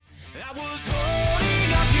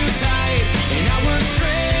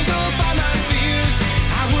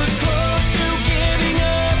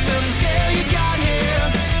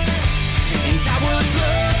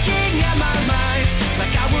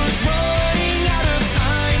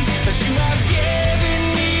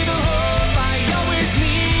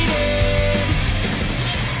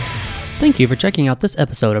Thank you for checking out this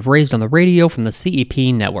episode of Raised on the Radio from the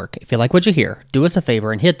CEP Network. If you like what you hear, do us a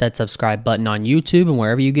favor and hit that subscribe button on YouTube and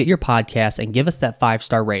wherever you get your podcasts and give us that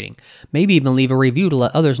 5-star rating. Maybe even leave a review to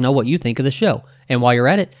let others know what you think of the show. And while you're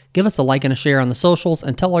at it, give us a like and a share on the socials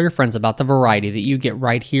and tell all your friends about the variety that you get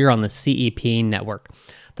right here on the CEP Network.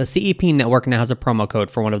 The CEP Network now has a promo code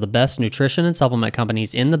for one of the best nutrition and supplement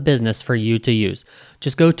companies in the business for you to use.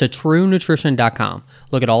 Just go to TrueNutrition.com,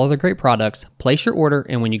 look at all of the great products, place your order,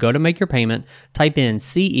 and when you go to make your payment, type in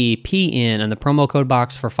CEPN in the promo code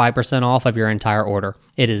box for 5% off of your entire order.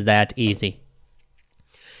 It is that easy.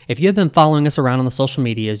 If you have been following us around on the social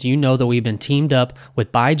medias, you know that we've been teamed up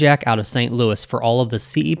with Buy Jack out of St. Louis for all of the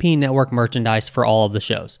CEP Network merchandise for all of the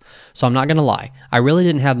shows. So I'm not going to lie, I really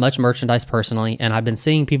didn't have much merchandise personally, and I've been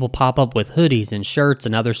seeing people pop up with hoodies and shirts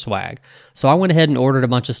and other swag. So I went ahead and ordered a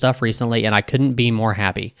bunch of stuff recently, and I couldn't be more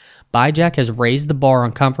happy. Buy Jack has raised the bar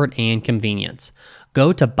on comfort and convenience.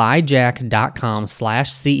 Go to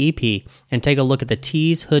buyjack.com/CEP and take a look at the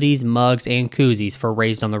tees, hoodies, mugs, and koozies for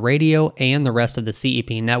Raised on the Radio and the rest of the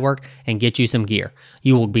CEP network and get you some gear.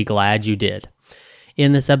 You will be glad you did.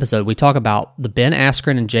 In this episode, we talk about the Ben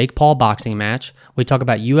Askren and Jake Paul boxing match. We talk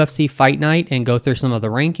about UFC Fight Night and go through some of the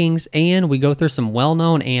rankings, and we go through some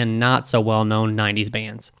well-known and not so well-known 90s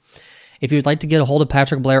bands. If you'd like to get a hold of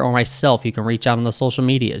Patrick Blair or myself, you can reach out on the social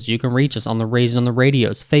medias. You can reach us on the Raised on the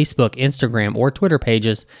Radio's Facebook, Instagram, or Twitter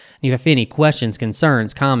pages. And if you have any questions,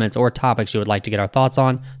 concerns, comments, or topics you would like to get our thoughts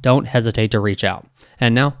on, don't hesitate to reach out.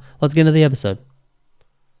 And now, let's get into the episode.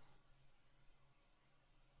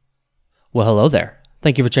 Well, hello there.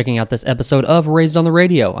 Thank you for checking out this episode of Raised on the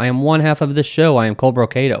Radio. I am one half of this show. I am Cole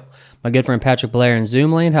Brocato. My good friend Patrick Blair in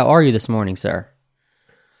Zoomland. How are you this morning, sir?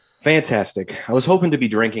 Fantastic. I was hoping to be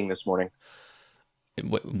drinking this morning.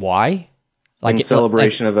 Why? In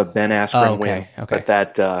celebration of a Ben Askren win. Okay. But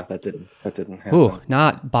that didn't happen. Ooh,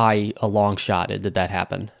 not by a long shot did that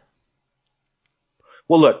happen.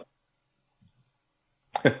 Well, look.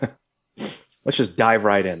 Let's just dive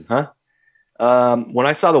right in, huh? When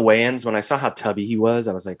I saw the weigh-ins, when I saw how tubby he was,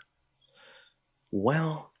 I was like,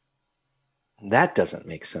 well, that doesn't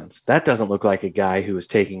make sense. That doesn't look like a guy who is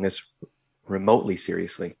taking this remotely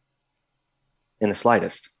seriously in the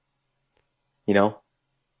slightest. You know?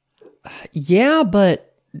 Yeah,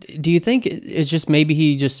 but do you think it's just maybe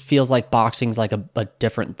he just feels like boxing's like a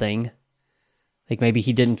different thing? Like maybe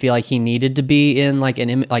he didn't feel like he needed to be in like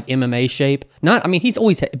MMA shape. He's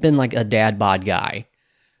always been like a dad bod guy.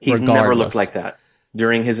 He's never looked like that.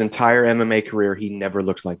 During his entire MMA career, he never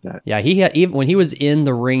looked like that. Yeah, he had, even when he was in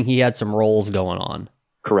the ring, he had some rolls going on.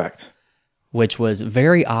 Correct. Which was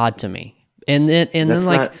very odd to me. And then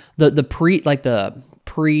like the pre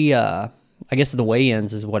I guess the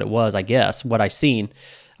weigh-ins is what it was, I guess, what I seen.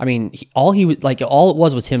 I mean, all it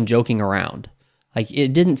was him joking around. Like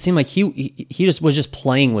it didn't seem like he just was just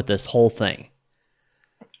playing with this whole thing.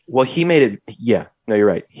 Well, he made it no, you're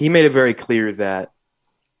right. He made it very clear that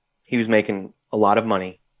he was making a lot of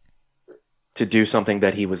money to do something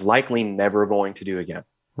that he was likely never going to do again.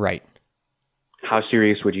 Right. How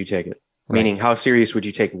serious would you take it? Right. Meaning, how serious would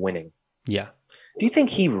you take winning? Yeah. Do you think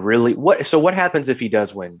he really... what happens if he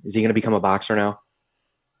does win? Is he going to become a boxer now?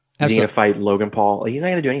 Is he going to fight Logan Paul? He's not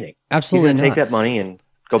going to do anything. Absolutely not. He's going to take that money and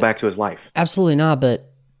go back to his life. Absolutely not,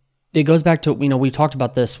 but it goes back to, we talked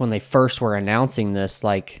about this when they first were announcing this,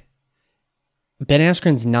 like, Ben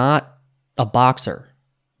Askren's not a boxer.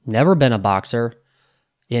 Never been a boxer.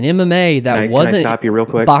 In MMA, can I stop you real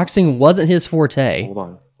quick? Boxing wasn't his forte. Hold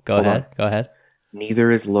on. Go ahead. Neither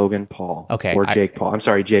is Logan Paul. Okay. Or Jake Paul. I'm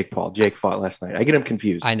sorry, Jake Paul. Jake fought last night. I get him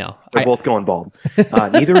confused. I know. They're both going bald.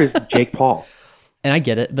 Neither is Jake Paul. And I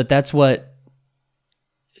get it, but that's what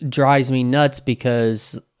drives me nuts,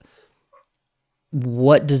 because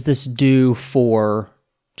what does this do for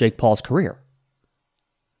Jake Paul's career?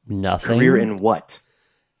 Nothing. Career in what?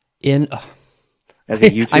 As a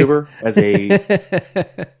YouTuber, as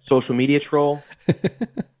a social media troll,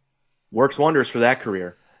 works wonders for that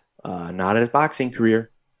career. Not his boxing career.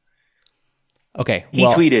 Okay. He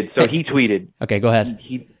tweeted. Okay, go ahead.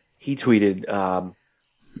 He tweeted. I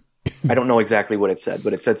don't know exactly what it said,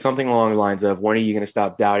 but it said something along the lines of, "When are you going to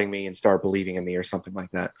stop doubting me and start believing in me?" or something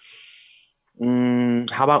like that.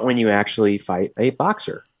 How about when you actually fight a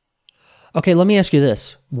boxer? Okay, let me ask you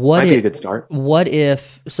this. Might be a good start. What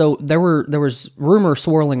if... So there was rumor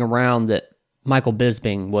swirling around that Michael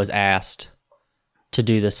Bisping was asked to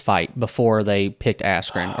do this fight before they picked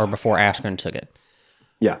Askren, or before Askren took it.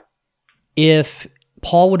 Yeah. If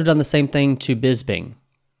Paul would have done the same thing to Bisping,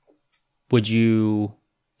 would you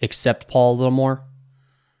accept Paul a little more?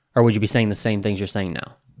 Or would you be saying the same things you're saying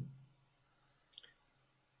now?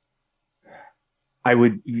 I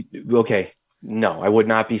would, okay, no, I would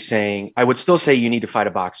not be saying, I would still say you need to fight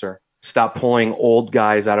a boxer. Stop pulling old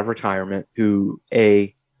guys out of retirement who,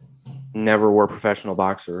 never were professional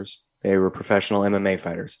boxers. They were professional MMA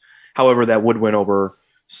fighters. However, that would win over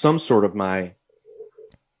some sort of my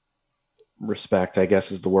respect, I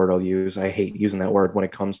guess is the word I'll use. I hate using that word when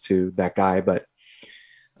it comes to that guy, but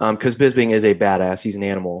because Bisping is a badass, he's an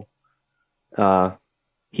animal.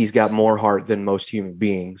 He's got more heart than most human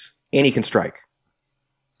beings, and he can strike.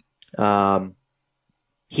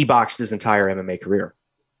 He boxed his entire MMA career.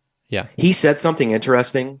 Yeah. He said something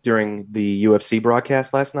interesting during the UFC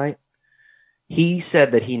broadcast last night. He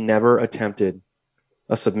said that he never attempted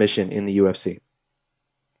a submission in the UFC.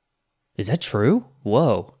 Is that true?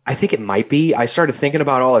 Whoa. I think it might be. I started thinking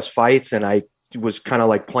about all his fights, and I was kind of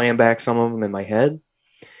like playing back some of them in my head.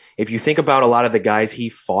 If you think about a lot of the guys he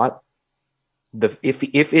fought, if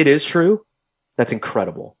it is true, that's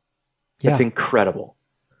incredible. That's incredible.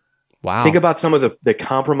 Wow. Think about some of the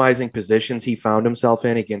compromising positions he found himself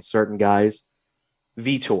in against certain guys.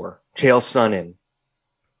 Vitor, Chael Sonnen,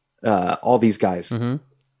 all these guys. Mm-hmm.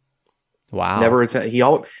 Wow. Never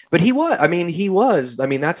but he was. I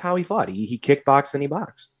mean, that's how he fought. He kickboxed and he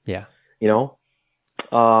boxed. Yeah. You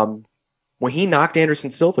know, when he knocked Anderson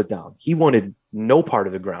Silva down, he wanted no part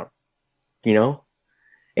of the ground. You know,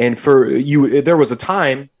 and for you, there was a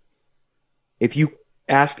time if you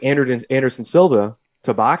asked Anderson Silva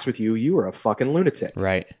to box with you, you were a fucking lunatic.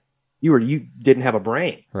 Right. You didn't have a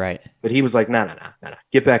brain. Right. But he was like, no.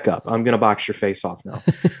 Get back up. I'm going to box your face off now.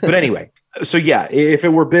 But anyway, so yeah, if it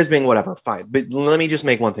were Bisping, whatever, fine. But let me just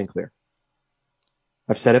make one thing clear.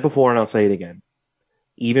 I've said it before and I'll say it again.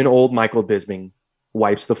 Even old Michael Bisping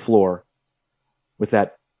wipes the floor with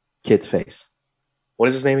that kid's face. What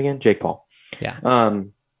is his name again? Jake Paul. Yeah.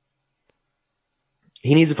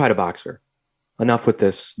 He needs to fight a boxer. Enough with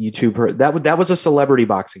this YouTube. That was a celebrity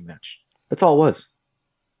boxing match. That's all it was.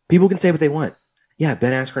 People can say what they want. Yeah,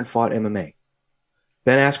 Ben Askren fought MMA.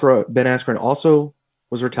 Ben Askren also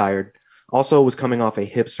was retired. Also was coming off a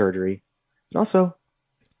hip surgery. And also,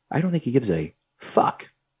 I don't think he gives a fuck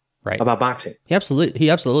about boxing. He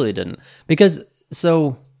absolutely didn't. Because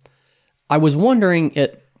so I was wondering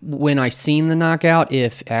when I seen the knockout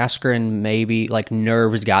if Askren maybe like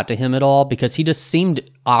nerves got to him at all because he just seemed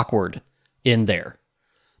awkward in there.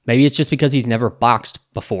 Maybe it's just because he's never boxed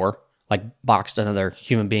before, like boxed another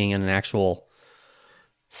human being in an actual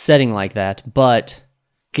setting like that. But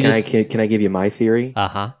can I give you my theory?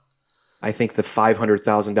 Uh-huh. I think the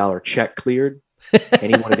 $500,000 check cleared and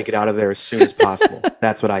he wanted to get out of there as soon as possible.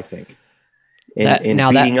 That's what I think. And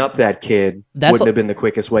beating up that kid wouldn't have been the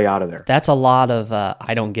quickest way out of there. That's a lot of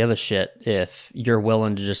I don't give a shit if you're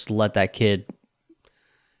willing to just let that kid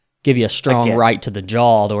give you a strong right to the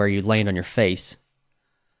jaw to where you land on your face.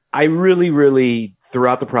 I really,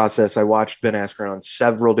 throughout the process, I watched Ben Askren on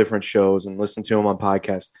several different shows and listened to him on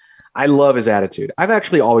podcasts. I love his attitude. I've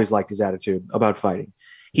actually always liked his attitude about fighting.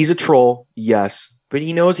 He's a troll, yes, but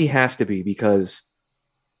he knows he has to be because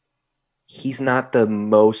he's not the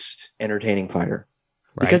most entertaining fighter.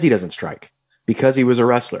 Right. Because he doesn't strike. Because he was a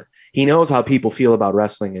wrestler. He knows how people feel about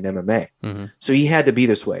wrestling and MMA. Mm-hmm. So he had to be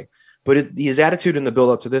this way. But his attitude in the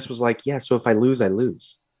build-up to this was like, yeah, so if I lose, I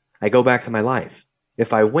lose. I go back to my life.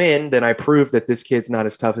 If I win, then I prove that this kid's not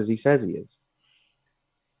as tough as he says he is.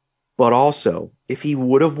 But also, if he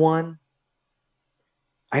would have won,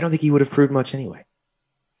 I don't think he would have proved much anyway.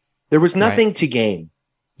 There was nothing to gain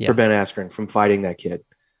for Ben Askren from fighting that kid.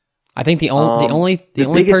 I think the only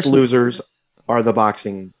biggest losers are the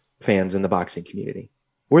boxing fans in the boxing community.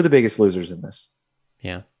 We're the biggest losers in this.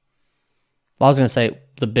 Yeah. Well, I was going to say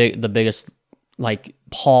the biggest, like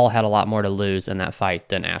Paul had a lot more to lose in that fight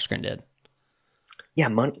than Askren did. Yeah,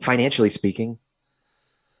 financially speaking,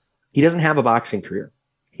 he doesn't have a boxing career.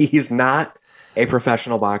 He's not a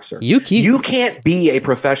professional boxer. You can't be a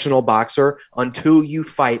professional boxer until you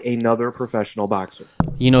fight another professional boxer.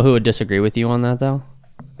 You know who would disagree with you on that, though?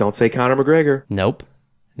 Don't say Conor McGregor. Nope,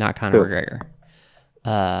 not Conor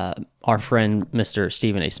McGregor. Our friend, Mr.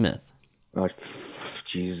 Stephen A. Smith. Oh,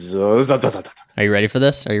 Jesus. Are you ready for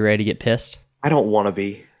this? Are you ready to get pissed? I don't want to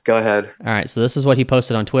be. Go ahead. All right, so this is what he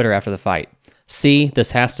posted on Twitter after the fight. See,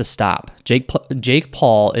 this has to stop. Jake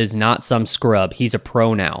Paul is not some scrub. He's a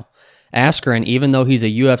pro now. Askren, even though he's a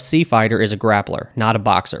UFC fighter, is a grappler, not a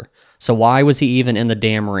boxer. So why was he even in the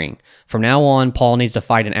damn ring? From now on, Paul needs to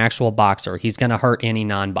fight an actual boxer. He's going to hurt any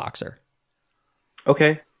non-boxer.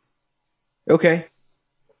 Okay.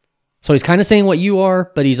 So he's kind of saying what you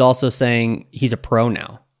are, but he's also saying he's a pro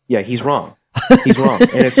now. Yeah, he's wrong. He's wrong.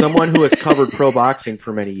 And as someone who has covered pro boxing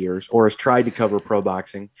for many years or has tried to cover pro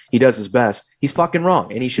boxing, he does his best. He's fucking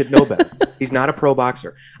wrong and he should know better. He's not a pro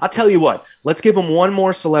boxer. I'll tell you what, let's give him one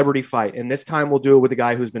more celebrity fight. And this time we'll do it with a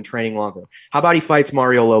guy who's been training longer. How about he fights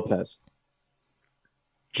Mario Lopez?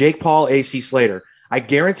 Jake Paul, AC Slater. I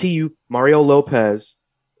guarantee you Mario Lopez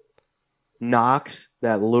knocks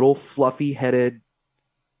that little fluffy headed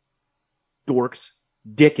dork's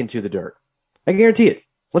dick into the dirt. I guarantee it.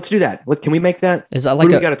 Let's do that. Can we make that? Is that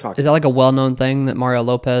like a well-known thing that Mario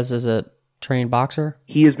Lopez is a trained boxer?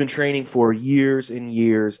 He has been training for years and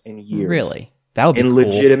years and years. Really? That would be cool.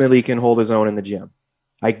 Legitimately can hold his own in the gym.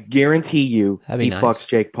 I guarantee you he nice. Fucks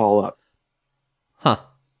Jake Paul up. Huh.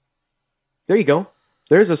 There you go.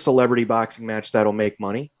 There's a celebrity boxing match that'll make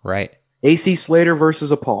money. Right. AC Slater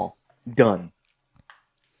versus a Paul. Done.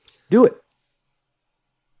 Do it.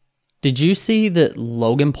 Did you see that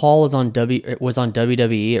Logan Paul was on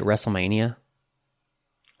WWE at WrestleMania?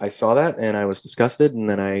 I saw that and I was disgusted, and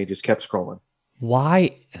then I just kept scrolling.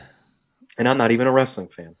 Why? And I'm not even a wrestling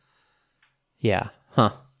fan. Yeah.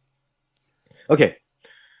 Huh. Okay.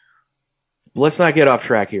 Let's not get off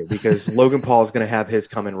track here because Logan Paul is going to have his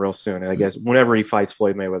coming real soon. And I guess whenever he fights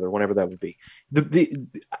Floyd Mayweather, whenever that would be.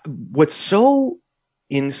 What's so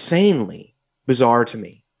insanely bizarre to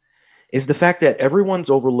me is the fact that everyone's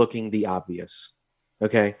overlooking the obvious.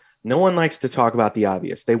 Okay. No one likes to talk about the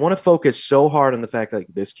obvious. They want to focus so hard on the fact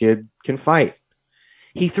that this kid can fight.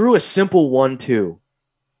 He threw a simple 1-2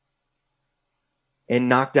 and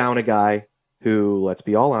knocked down a guy who, let's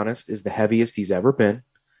be all honest, is the heaviest he's ever been,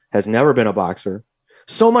 has never been a boxer.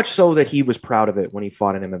 So much so that he was proud of it when he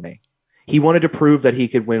fought in MMA. He wanted to prove that he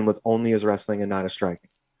could win with only his wrestling and not his striking.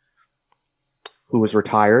 Who was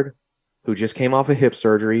retired, who just came off a hip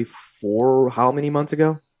surgery for how many months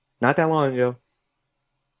ago? Not that long ago.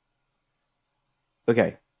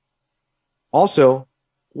 Okay. Also,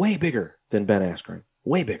 way bigger than Ben Askren.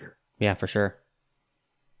 Way bigger. Yeah, for sure.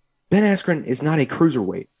 Ben Askren is not a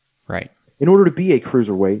cruiserweight. Right. In order to be a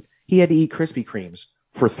cruiserweight, he had to eat Krispy Kremes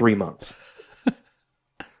for 3 months.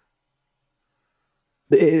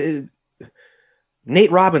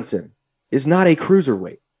 Nate Robinson is not a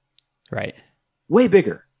cruiserweight. Right. Way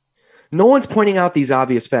bigger. No one's pointing out these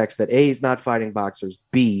obvious facts that A, he's not fighting boxers.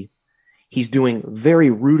 B, he's doing very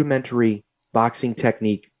rudimentary boxing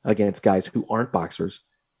technique against guys who aren't boxers.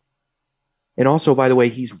 And also, by the way,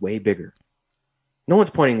 he's way bigger. No one's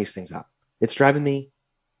pointing these things out. It's driving me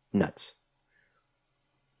nuts.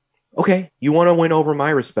 Okay, you want to win over my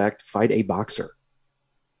respect, fight a boxer.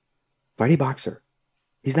 Fight a boxer.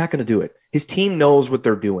 He's not going to do it. His team knows what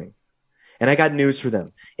they're doing. And I got news for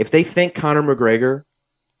them. If they think Conor McGregor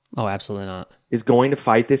absolutely not. is going to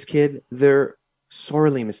fight this kid, they're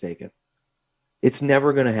sorely mistaken. It's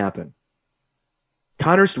never going to happen.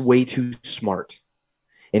 Conor's way too smart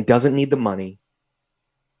and doesn't need the money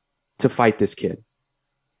to fight this kid.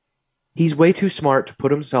 He's way too smart to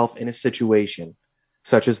put himself in a situation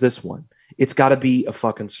such as this one. It's got to be a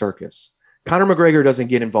fucking circus. Conor McGregor doesn't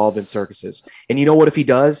get involved in circuses. And you know what? If he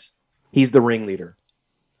does, he's the ringleader.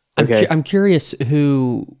 Okay? I'm curious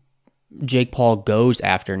who Jake Paul goes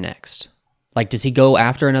after next. Like, does he go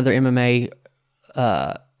after another MMA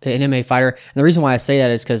fighter? And the reason why I say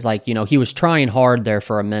that is because, like, you know, he was trying hard there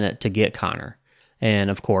for a minute to get Conor. And,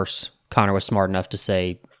 of course, Conor was smart enough to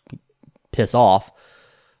say, piss off.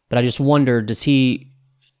 But I just wonder, does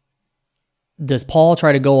Paul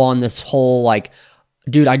try to go on this whole, like,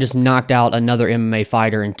 dude, I just knocked out another MMA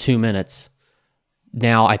fighter in 2 minutes.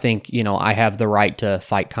 Now I think, you know, I have the right to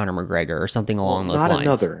fight Conor McGregor or something along those lines. Not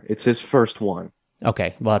another. It's his first one.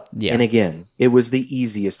 Okay. Well, yeah. And again, it was the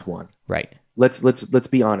easiest one. Right. Let's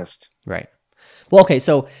be honest. Right. Well, okay.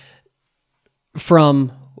 So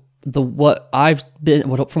from what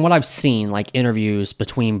I've seen, like interviews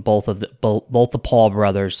between both the Paul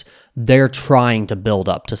brothers, they're trying to build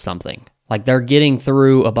up to something. Like they're getting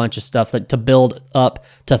through a bunch of stuff to build up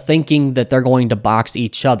to thinking that they're going to box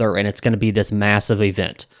each other and it's going to be this massive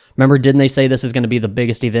event. Remember, didn't they say this is going to be the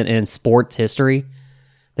biggest event in sports history?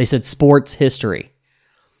 They said sports history.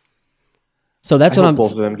 So that's what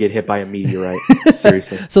both of them get hit by a meteorite.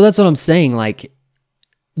 Seriously. So that's what I'm saying. Like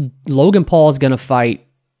Logan Paul is going to fight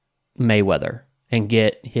Mayweather and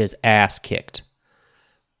get his ass kicked.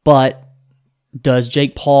 But does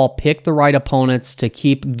Jake Paul pick the right opponents to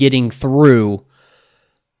keep getting through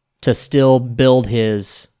to still build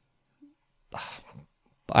his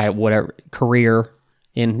career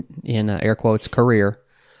in air quotes career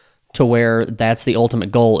to where that's the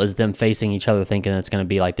ultimate goal is them facing each other thinking it's going to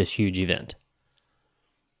be like this huge event?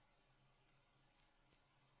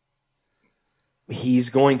 He's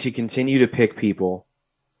going to continue to pick people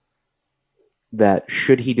that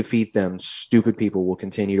should he defeat them, stupid people will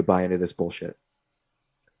continue to buy into this bullshit.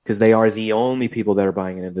 Because they are the only people that are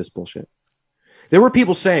buying into this bullshit. There were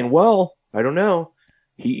people saying, well, I don't know.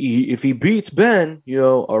 If he beats Ben,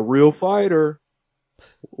 a real fighter,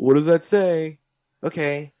 what does that say?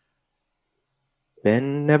 Okay.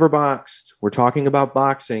 Ben never boxed. We're talking about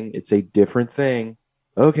boxing. It's a different thing.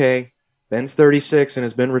 Okay. Ben's 36 and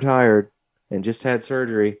has been retired and just had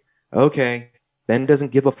surgery. Okay. Ben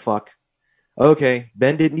doesn't give a fuck. Okay.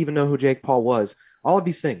 Ben didn't even know who Jake Paul was. All of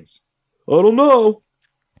these things. I don't know.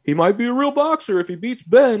 He might be a real boxer if he beats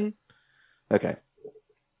Ben. Okay.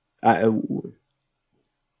 We're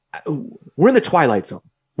in the Twilight Zone.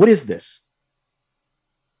 What is this?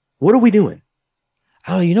 What are we doing?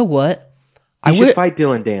 Oh, you know what? He should fight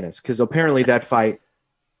Dylan Dennis because apparently that fight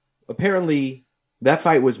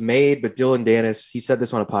was made, but Dylan Dennis, he said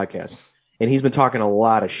this on a podcast, and he's been talking a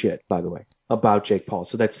lot of shit, by the way, about Jake Paul.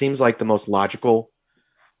 So that seems like the most logical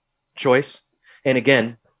choice. And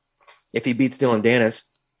again, if he beats Dylan Dennis,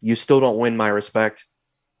 you still don't win my respect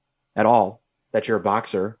at all that you're a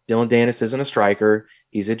boxer. Dylan Dennis isn't a striker.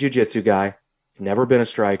 He's a jiu-jitsu guy. He's never been a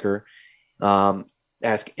striker.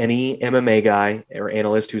 Ask any MMA guy or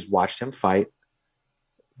analyst who's watched him fight.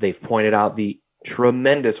 They've pointed out the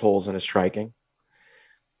tremendous holes in his striking.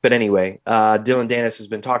 But anyway, Dylan Dennis has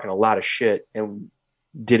been talking a lot of shit and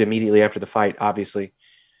did immediately after the fight, obviously.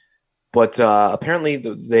 But apparently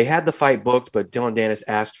they had the fight booked, but Dylan Dennis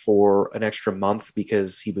asked for an extra month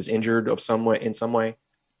because he was injured in some way,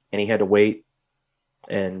 and he had to wait,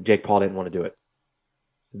 and Jake Paul didn't want to do it.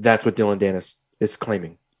 That's what Dylan Dennis is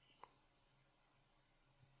claiming.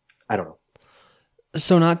 I don't know.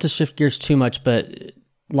 So not to shift gears too much, but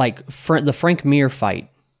like the Frank Mir fight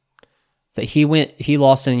that he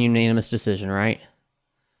lost in a unanimous decision, right?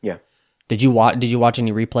 Yeah. Did you watch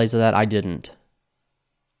any replays of that? I didn't.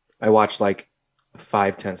 I watched like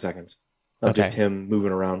 5-10 seconds of just him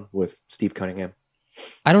moving around with Steve Cunningham.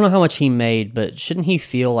 I don't know how much he made, but shouldn't he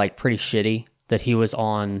feel like pretty shitty that he was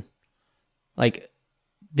on like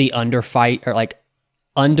the under fight or like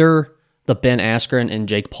under the Ben Askren and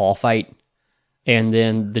Jake Paul fight, and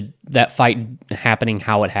then that fight happening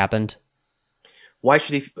how it happened? Why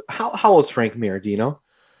should he? How old is Frank Mir? Do you know?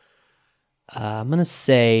 I'm gonna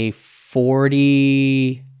say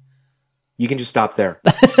 40. You can just stop there.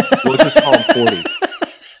 We'll just call him 40.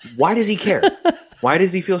 Why does he care? Why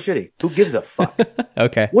does he feel shitty? Who gives a fuck?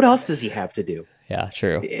 Okay. What else does he have to do? Yeah,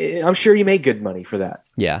 true. I'm sure he made good money for that.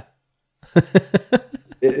 Yeah.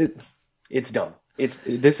 It's dumb.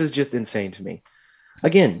 This is just insane to me.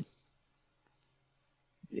 Again,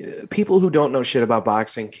 people who don't know shit about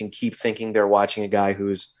boxing can keep thinking they're watching a guy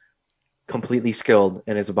who's completely skilled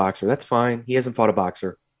and is a boxer. That's fine. He hasn't fought a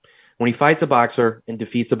boxer. When he fights a boxer and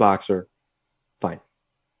defeats a boxer, fine.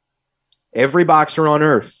 Every boxer on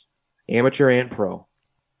earth, amateur and pro,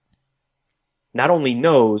 not only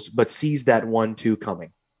knows, but sees that 1-2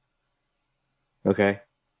 coming. Okay?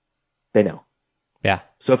 They know. Yeah.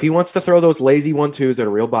 So if he wants to throw those lazy 1-2s at a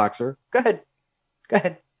real boxer, go ahead. Go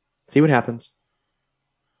ahead. See what happens.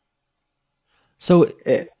 So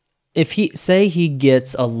if he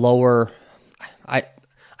gets a lower,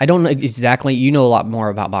 I don't know exactly, you know a lot more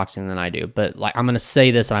about boxing than I do, but like I'm going to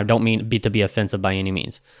say this and I don't mean to be offensive by any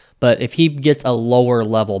means, but if he gets a lower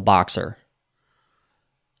level boxer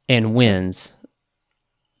and wins,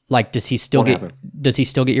 like does he still get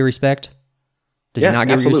your respect? Does he not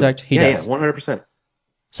get your respect? He does. Yeah, 100%.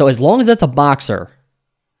 So as long as it's a boxer,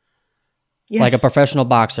 yes, like a professional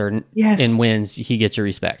boxer, yes, and wins, he gets your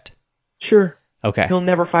respect. Sure. Okay. He'll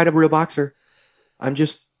never fight a real boxer. I'm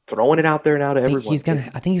just throwing it out there now to everyone. I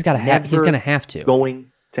think he's gonna have to.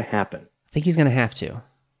 Going to happen. I think he's gonna have to.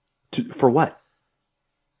 For what?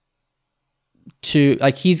 To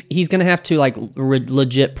like he's gonna have to like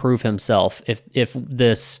legit prove himself if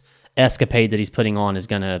this escapade that he's putting on is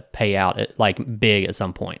gonna pay out like big at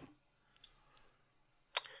some point.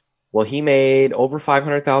 Well, he made over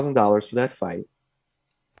 $500,000 for that fight.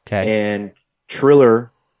 Okay. And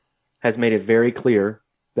Triller has made it very clear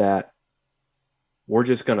that we're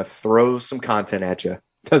just going to throw some content at you.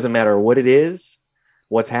 Doesn't matter what it is,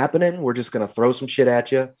 what's happening. We're just going to throw some shit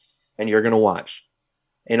at you, and you're going to watch.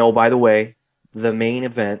 And oh, by the way, the main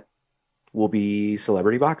event will be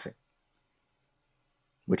celebrity boxing,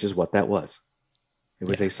 which is what that was. It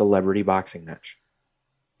was a celebrity boxing match.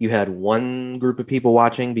 You had one group of people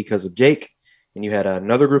watching because of Jake, and you had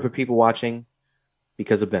another group of people watching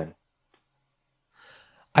because of Ben.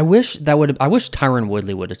 I wish Tyron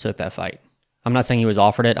Woodley would have took that fight. I'm not saying he was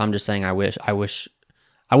offered it. I'm just saying I wish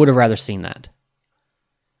I would have rather seen that.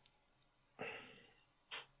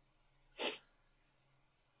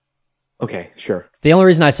 Okay, sure. The only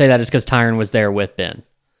reason I say that is because Tyron was there with Ben.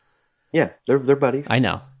 Yeah, they're buddies. I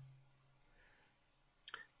know.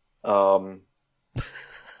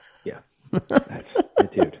 Yeah,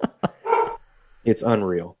 dude. It's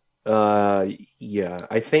unreal. Yeah,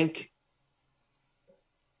 I think.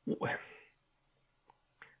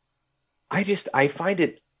 I find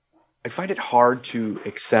it hard to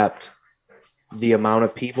accept the amount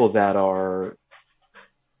of people that are,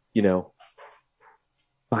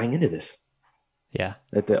 buying into this. Yeah.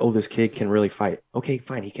 That this kid can really fight. Okay,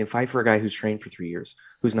 fine. He can fight for a guy who's trained for 3 years,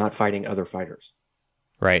 who's not fighting other fighters.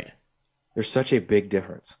 Right. There's such a big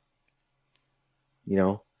difference.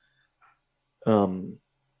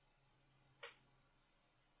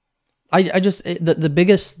 I just the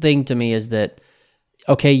biggest thing to me is that,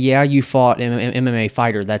 okay, yeah, you fought an MMA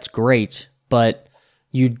fighter, that's great, but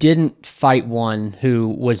you didn't fight one who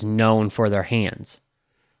was known for their hands.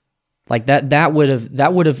 Like that would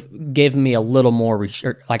have given me a little more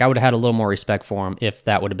like I would have had a little more respect for him if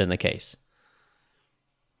that would have been the case.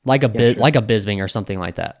 Like a like a Bisping or something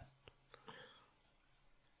like that.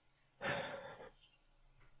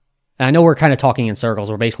 And I know we're kind of talking in circles.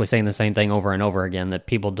 We're basically saying the same thing over and over again that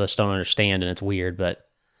people just don't understand, and it's weird, but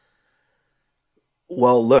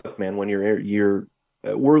well, look, man, when we're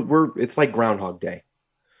it's like Groundhog Day.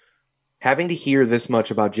 Having to hear this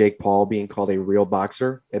much about Jake Paul being called a real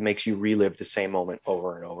boxer, it makes you relive the same moment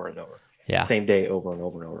over and over and over. Yeah. Same day over and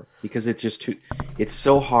over and over. Because it's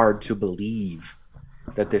so hard to believe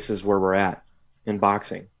that this is where we're at in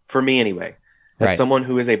boxing. For me anyway. As someone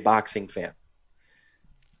who is a boxing fan.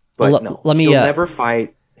 But he'll never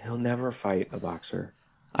fight a boxer.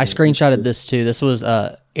 I screenshotted this too. This was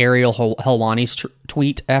Ariel Helwani's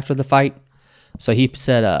tweet after the fight. So he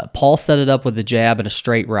said, Paul set it up with a jab and a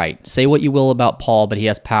straight right. Say what you will about Paul, but he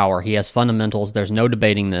has power. He has fundamentals. There's no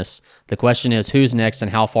debating this. The question is, who's next and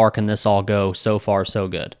how far can this all go? So far, so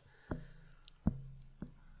good.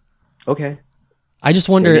 Okay. I just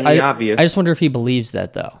wonder if he believes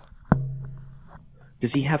that, though.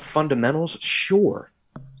 Does he have fundamentals? Sure.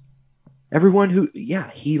 Everyone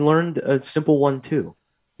he learned a simple one too.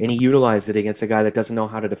 And he utilized it against a guy that doesn't know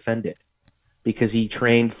how to defend it. Because he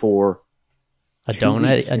trained for a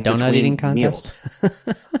donut eating contest.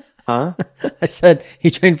 Huh? I said he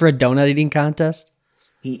trained for a donut eating contest.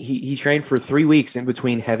 He trained for 3 weeks in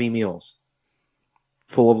between heavy meals,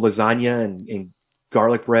 full of lasagna and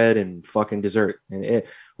garlic bread and fucking dessert.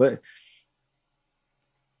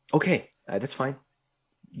 Okay, that's fine.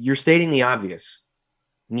 You're stating the obvious.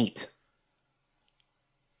 Neat.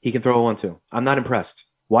 He can throw a 1-2. I'm not impressed.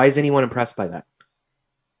 Why is anyone impressed by that?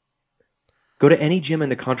 Go to any gym in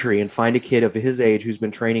the country and find a kid of his age who's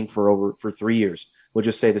been training for 3 years. We'll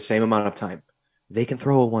just say the same amount of time. They can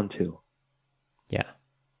throw a 1-2. Yeah.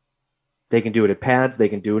 They can do it at pads. They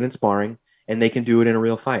can do it in sparring. And they can do it in a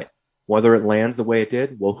real fight. Whether it lands the way it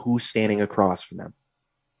did, well, who's standing across from them?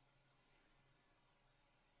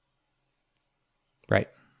 Right.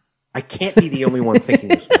 I can't be the only one thinking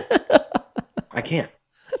this way. I can't.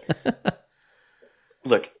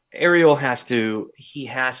 Look, Ariel has to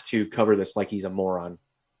cover this like he's a moron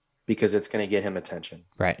because it's going to get him attention.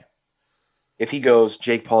 Right. If he goes,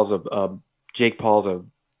 Jake Paul's a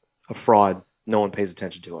fraud, no one pays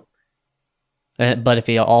attention to him. But if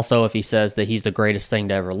he says that he's the greatest thing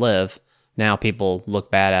to ever live, now people look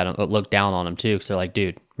bad at him, look down on him too, because they're like,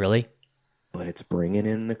 dude, really? But it's bringing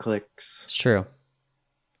in the clicks. It's true.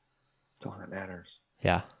 It's all that matters.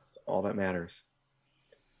 Yeah. It's all that matters.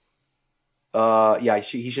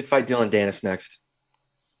 He should fight Dylan Dennis next.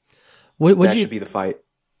 That should be the fight.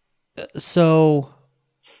 So,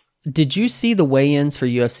 did you see the weigh-ins for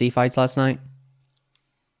UFC fights last night?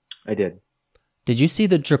 I did. Did you see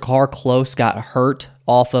that Jakar Close got hurt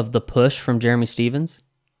off of the push from Jeremy Stevens?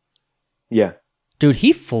 Yeah. Dude,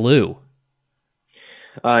 he flew.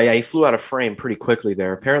 He flew out of frame pretty quickly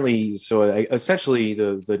there. Apparently, essentially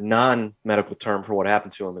the non-medical term for what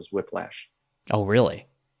happened to him is whiplash. Oh, really?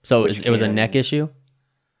 So it was a neck issue?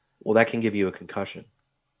 Well, that can give you a concussion.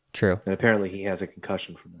 True. And apparently he has a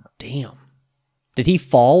concussion from that. Damn. Did he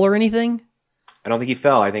fall or anything? I don't think he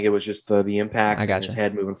fell. I think it was just the impact and his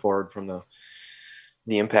head moving forward from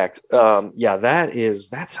the impact.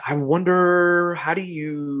 That's I wonder, how do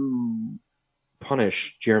you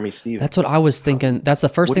punish Jeremy Stevens? That's what I was thinking. That's the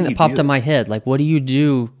first thing that popped in my head. Like, what do you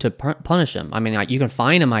do to punish him? I mean, you can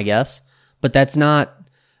fine him, I guess, but that's not...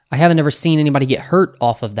 I haven't ever seen anybody get hurt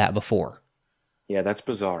off of that before. Yeah, that's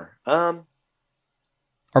bizarre. Or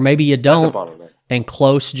maybe you don't, and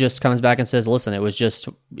Close just comes back and says, listen, it was just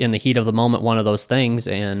in the heat of the moment, one of those things,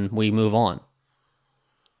 and we move on.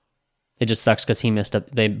 It just sucks because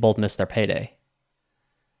they both missed their payday.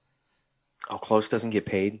 Oh, Close doesn't get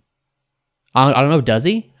paid. I don't know. Does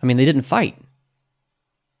he? I mean, they didn't fight.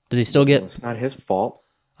 Does he still Well, get? it's not his fault.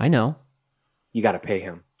 I know. You got to pay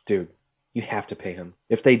him, dude. You have to pay him.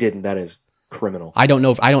 If they didn't, that is criminal. I don't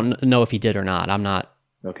know if he did or not. I'm not.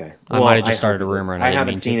 Okay. I might have just started a rumor, and I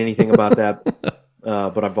haven't seen anything about that.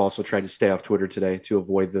 But I've also tried to stay off Twitter today to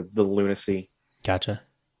avoid the lunacy. Gotcha.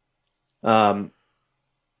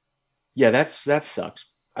 Yeah, that sucks.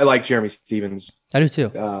 I like Jeremy Stevens. I do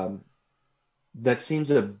too. That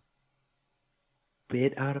seems a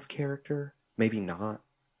bit out of character. Maybe not.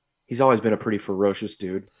 He's always been a pretty ferocious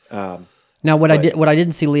dude. Now, what I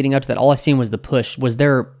didn't see leading up to that, all I seen was the push. Was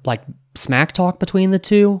there like smack talk between the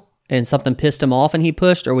two, and something pissed him off, and he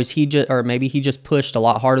pushed, or was he just, or maybe he just pushed a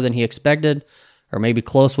lot harder than he expected, or maybe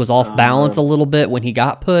Close was off balance a little bit when he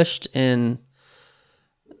got pushed, and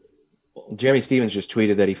Jeremy Stevens just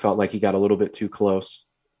tweeted that he felt like he got a little bit too close.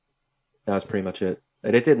 That was pretty much it.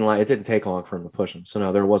 And it didn't take long for him to push him. So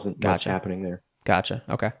no, there wasn't much happening there. Gotcha.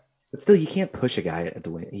 Okay. But still, you can't push a guy at the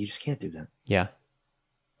weight. You just can't do that. Yeah.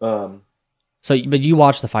 Um, but you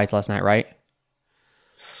watched the fights last night, right?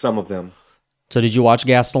 Some of them. So did you watch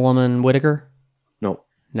Gastelum and Whitaker? No.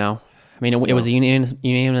 No. I mean, it was a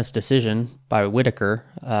unanimous decision by Whitaker.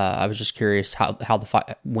 I was just curious how the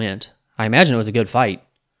fight went. I imagine it was a good fight.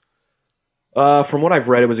 From what I've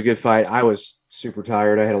read, it was a good fight. I was super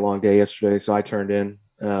tired. I had a long day yesterday, so I turned in.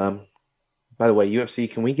 By the way, UFC,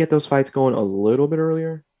 can we get those fights going a little bit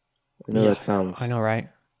earlier? I know that sounds... I know, right?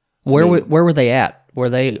 Where were they at? Were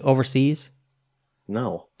they overseas?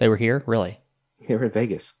 No. They were here? Really? They were in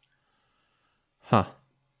Vegas. Huh.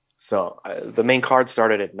 So the main card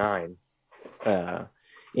started at 9.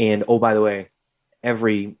 And, oh, by the way,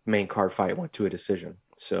 every main card fight went to a decision.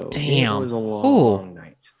 So damn. It was a long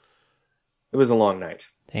night. It was a long night.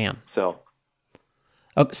 Damn. So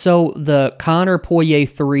the Conor Poirier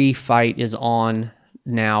 3 fight is on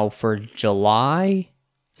now for July.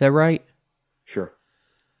 Is that right? Sure.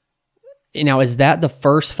 Now, is that the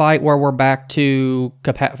first fight where we're back to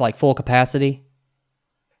full capacity?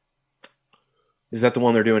 Is that the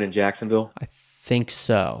one they're doing in Jacksonville? I think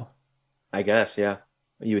so. I guess, yeah.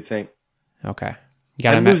 You would think. Okay.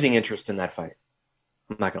 I'm losing interest in that fight.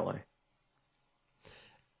 I'm not going to lie.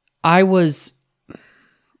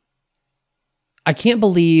 I can't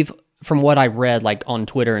believe, from what I read like on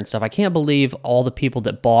Twitter and stuff, I can't believe all the people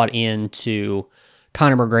that bought into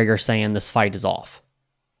Conor McGregor saying this fight is off.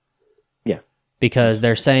 Yeah. Because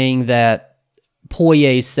they're saying that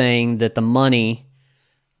Poirier's saying that the money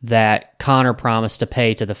that Conor promised to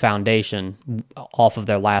pay to the foundation off of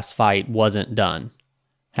their last fight wasn't done.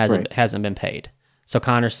 Hasn't been paid. So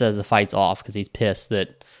Conor says the fight's off because he's pissed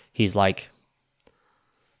that he's like,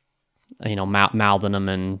 mouthing him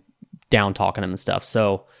and down talking him and stuff.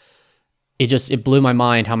 So it blew my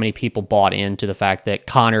mind how many people bought into the fact that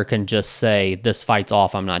Conor can just say, this fight's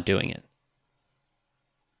off, I'm not doing it.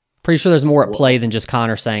 Pretty sure there's more at play than just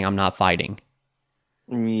Conor saying, I'm not fighting.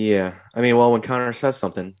 Yeah. I mean, well, when Conor says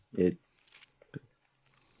something,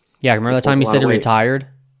 Yeah, remember that time he said he retired?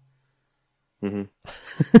 Mm-hmm.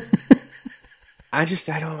 I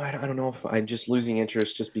don't know if I'm just losing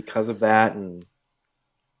interest just because of that, and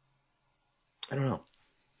I don't know.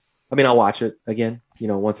 I mean, I'll watch it again.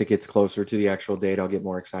 Once it gets closer to the actual date, I'll get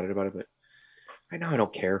more excited about it. But right now, I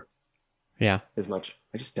don't care. Yeah, as much.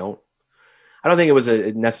 I just don't. I don't think it was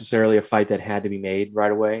necessarily a fight that had to be made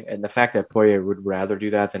right away, and the fact that Poirier would rather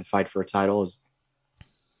do that than fight for a title is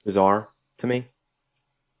bizarre to me.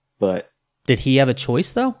 But did he have a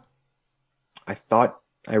choice though?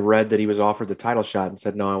 I read that he was offered the title shot and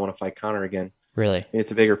said, "No, I want to fight Conor again." Really?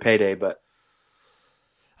 It's a bigger payday, but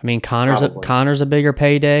I mean, Conor's a bigger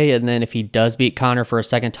payday, and then if he does beat Conor for a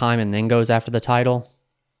second time and then goes after the title,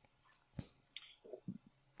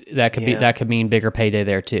 that could mean bigger payday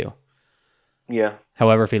there too. Yeah.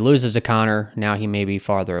 However, if he loses to Conor, now he may be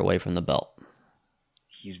farther away from the belt.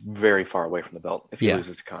 He's very far away from the belt if he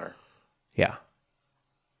loses to Conor. Yeah.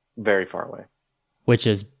 Very far away. Which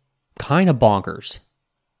is kind of bonkers.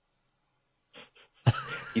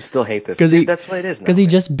 You still hate this. That's what it is now. Because he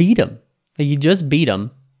just beat him.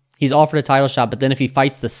 He's offered a title shot, but then if he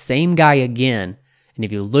fights the same guy again, and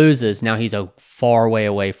if he loses, now he's a far way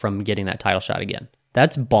away from getting that title shot again.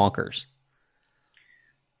 That's bonkers.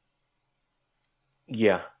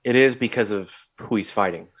 Yeah, it is because of who he's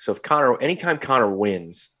fighting. So if anytime Conor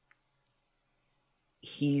wins,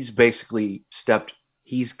 he's basically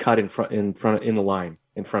he's cut in the line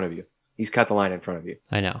in front of you. He's cut the line in front of you.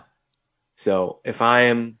 I know. So if I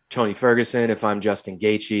am Tony Ferguson, if I'm Justin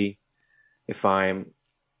Gaethje, if I'm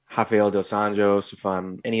Rafael dos Anjos, if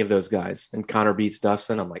I'm any of those guys, and Conor beats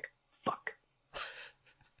Dustin, I'm like, fuck.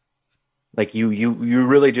 Like you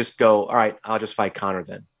really just go, all right, I'll just fight Conor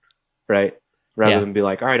then, right? Rather than be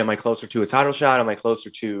like, all right, am I closer to a title shot? Am I closer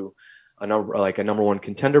to a number one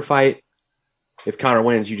contender fight? If Conor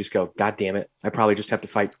wins, you just go, God damn it, I probably just have to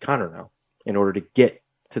fight Conor now in order to get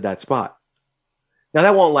to that spot. Now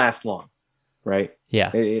that won't last long, right?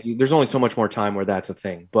 Yeah. There's only so much more time where that's a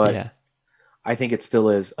thing, but I think it still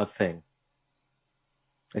is a thing.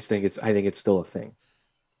 I think it's still a thing.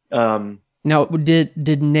 Now,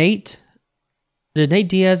 did Nate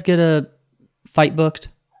Diaz get a fight booked?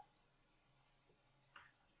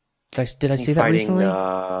 Did I see that recently?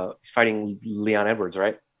 He's fighting Leon Edwards,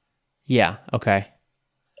 right? Yeah. Okay.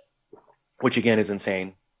 Which again is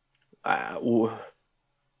insane. I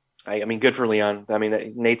mean, good for Leon. I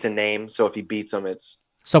mean, Nate's a name, so if he beats him, it's...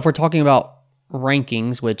 So if we're talking about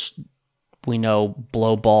rankings, which we know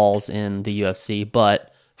blow balls in the UFC,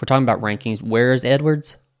 but if we're talking about rankings, where is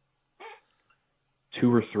Edwards?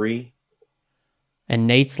 2 or 3. And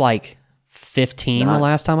Nate's like 15 the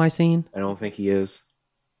last time I seen. I don't think he is.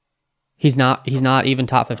 He's not even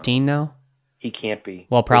top 15 now? He can't be.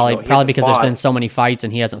 Well, probably because there's been so many fights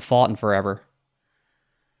and he hasn't fought in forever.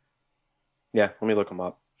 Yeah, let me look him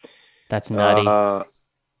up. That's nutty.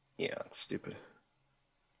 Yeah, it's stupid.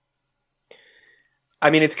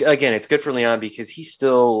 I mean, it's good for Leon because he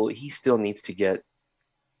still needs to get.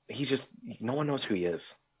 He's just, no one knows who he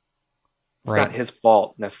is. It's not his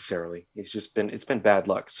fault necessarily. It's been bad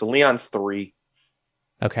luck. So Leon's 3.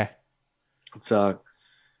 Okay. It's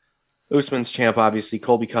Usman's champ, obviously.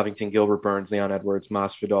 Colby Covington, Gilbert Burns, Leon Edwards,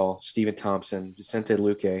 Masvidal, Stephen Thompson, Vicente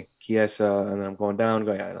Luque, Chiesa, and then I'm going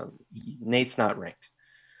down. Nate's not ranked.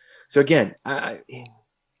 So again,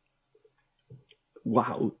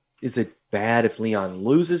 wow, is it bad if Leon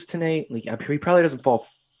loses to Nate? Like, he probably doesn't fall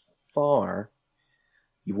far.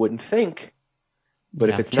 You wouldn't think. But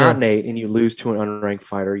if it's not Nate and you lose to an unranked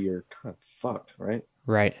fighter, you're kind of fucked, right?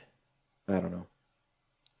 Right. I don't know.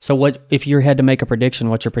 So what if you had to make a prediction?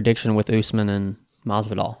 What's your prediction with Usman and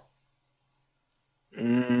Masvidal?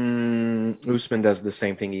 Usman does the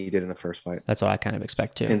same thing he did in the first fight. That's what I kind of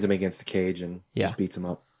expect too. Pins him against the cage and just beats him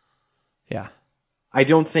up. Yeah. I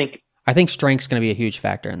think strength's going to be a huge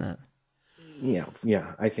factor in that.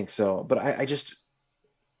 Yeah, I think so. But I just...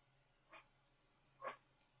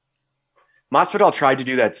 Masvidal tried to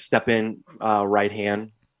do that step-in right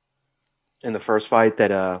hand in the first fight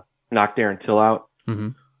that knocked Darren Till out. Mm-hmm.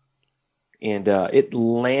 And it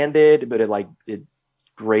landed, but it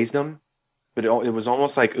grazed him. But it was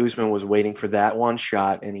almost like Usman was waiting for that one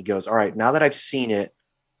shot, and he goes, all right, now that I've seen it,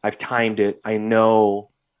 I've timed it, I know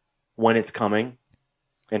when it's coming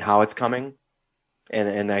and how it's coming.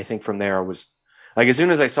 And I think from there I was like, as soon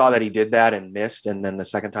as I saw that he did that and missed, and then the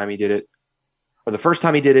second time he did it, or the first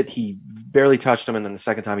time he did it, he barely touched him, and then the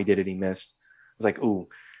second time he did it, he missed. I was like, ooh.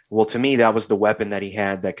 Well, to me, that was the weapon that he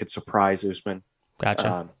had that could surprise Usman.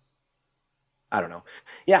 Gotcha. I don't know.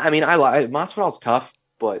 Yeah, I mean, Masvidal's tough,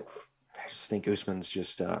 but I just think Usman's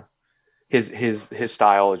just his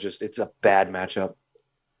style is just, it's a bad matchup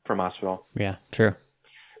for Masvidal. Yeah, true.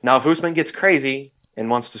 Now, if Usman gets crazy and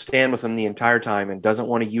wants to stand with him the entire time and doesn't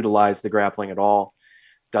want to utilize the grappling at all,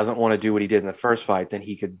 doesn't want to do what he did in the first fight, then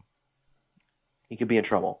he could be in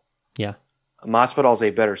trouble. Yeah. Masvidal's a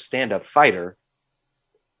better stand-up fighter,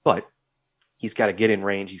 but he's got to get in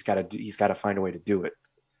range. He's got to find a way to do it.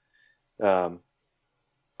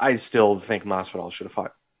 I still think Masvidal should have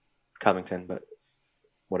fought Covington, but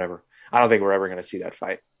whatever. I don't think we're ever going to see that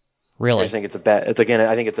fight. Really? I just think I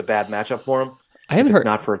think it's a bad matchup for him. If it's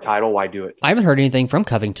not for a title, why do it? I haven't heard anything from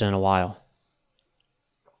Covington in a while.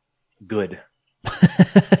 Good.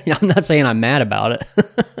 I'm not saying I'm mad about it.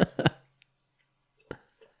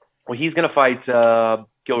 Well, he's going to fight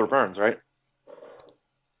Gilbert Burns, right?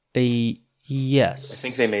 Yes. I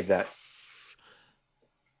think they made that.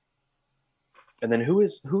 And then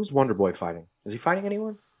who's Wonder Boy fighting? Is he fighting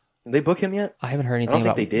anyone? Did they book him yet? I haven't heard anything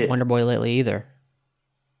about Wonder Boy lately either.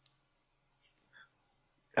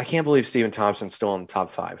 I can't believe Stephen Thompson's still in the top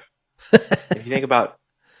 5. If you think about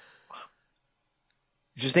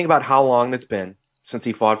how long it's been since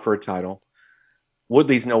he fought for a title.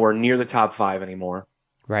 Woodley's nowhere near the top 5 anymore.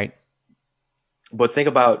 Right. But think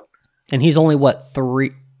about... And he's only, what,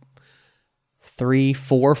 4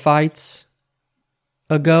 fights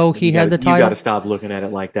ago he had the title? You got to stop looking at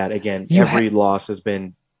it like that. Again, every loss has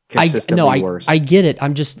been consistently worse. I get it.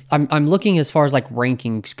 I'm looking as far as like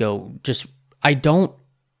rankings go. Does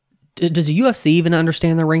the UFC even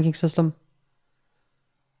understand their ranking system?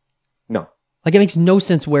 No. Like, it makes no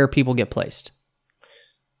sense where people get placed.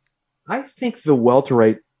 I think the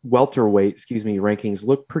welterweight rankings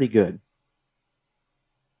look pretty good.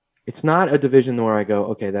 It's not a division where I go,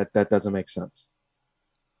 okay, that doesn't make sense.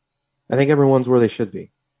 I think everyone's where they should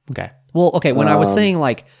be. Okay. Well, okay. When I was saying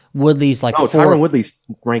like Woodley's like Tyron Woodley's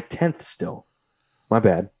ranked 10th still. My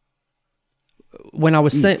bad. When I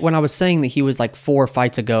was saying that he was like 4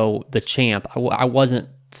 fights ago the champ, I wasn't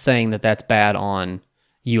saying that that's bad on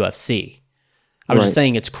UFC. I was just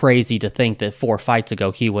saying it's crazy to think that 4 fights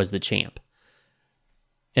ago he was the champ,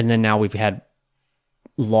 and then now we've had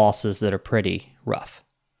losses that are pretty rough.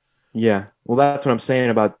 Yeah, well, that's what I'm saying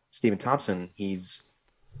about Stephen Thompson. He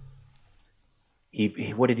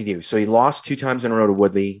what did he do? So he lost 2 times in a row to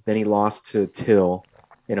Woodley. Then he lost to Till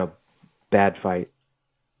in a bad fight.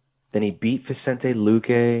 Then he beat Vicente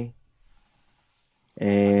Luque.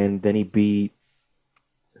 And then he beat...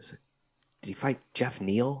 Did he fight Jeff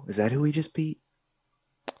Neal? Is that who he just beat?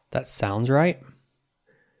 That sounds right.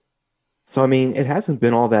 So, I mean, it hasn't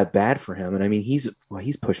been all that bad for him. And, I mean, he's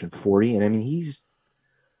pushing 40. And, I mean, he's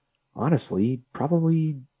honestly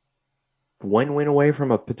probably one win away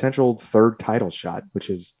from a potential 3rd title shot, which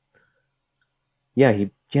is... he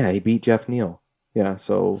beat Jeff Neal. Yeah,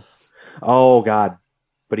 so... Oh, God.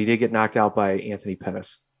 But he did get knocked out by Anthony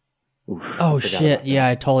Pettis. Oof, oh, shit. Yeah,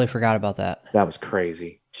 I totally forgot about that. That was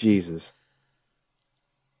crazy. Jesus.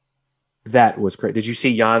 That was crazy. Did you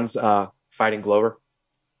see Jan's fighting Glover?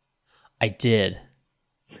 I did.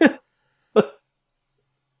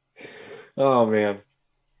 Oh, man.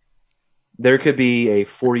 There could be a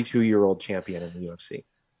 42-year-old champion in the UFC.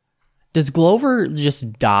 Does Glover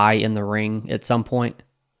just die in the ring at some point?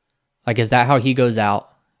 Like, is that how he goes out?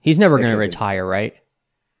 He's never going to retire, right?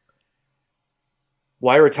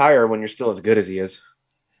 Why retire when you're still as good as he is?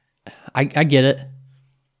 I get it.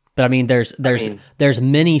 But I mean, there's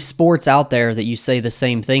many sports out there that you say the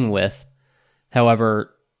same thing with.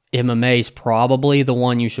 However, MMA is probably the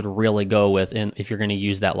one you should really go with if you're going to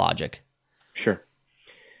use that logic. Sure.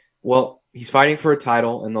 Well, he's fighting for a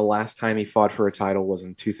title, and the last time he fought for a title was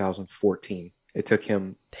in 2014. It took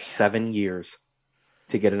him 7 years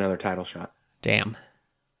to get another title shot. Damn.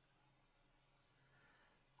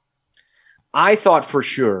 I thought for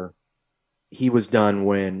sure he was done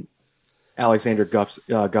when Alexander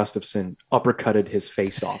Gustafsson uppercutted his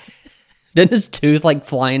face off. Didn't his tooth like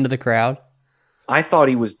fly into the crowd? I thought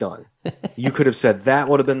he was done. You could have said that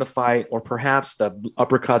would have been the fight, or perhaps the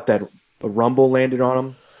uppercut that Rumble landed on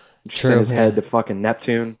him, sent his head to fucking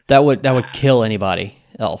Neptune. That would kill anybody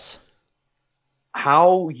else.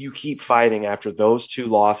 How you keep fighting after those 2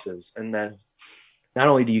 losses, and then not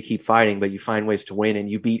only do you keep fighting, but you find ways to win, and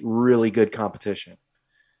you beat really good competition.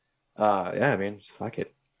 I mean, fuck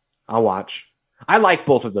it. I'll watch. I like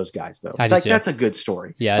both of those guys, though. That's a good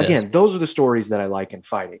story. Yeah. Again, those are the stories that I like in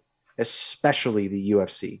fighting, especially the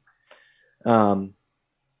UFC. I'll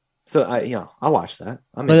watch that.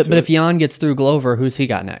 But if Jan gets through Glover, who's he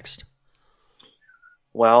got next?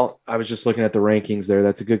 Well, I was just looking at the rankings there.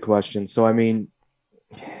 That's a good question. So, I mean,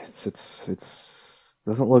 it's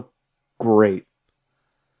doesn't look great.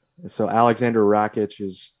 So Alexander Rakic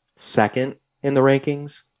is 2nd in the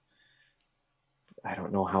rankings. I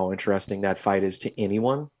don't know how interesting that fight is to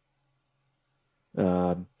anyone.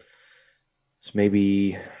 So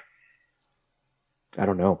maybe, I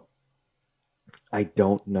don't know.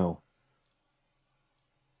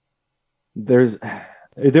 There's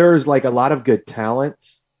like a lot of good talent,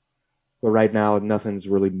 but right now nothing's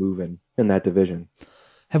really moving in that division.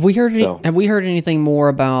 Have we heard anything more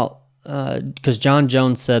about? Because John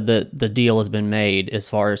Jones said that the deal has been made as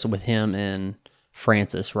far as with him and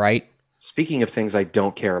Francis, right? Speaking of things I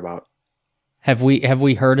don't care about, have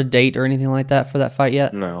we heard a date or anything like that for that fight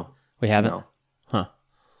yet? No, we haven't. No. Huh?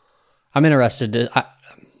 I'm interested.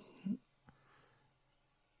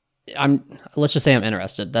 Let's just say I'm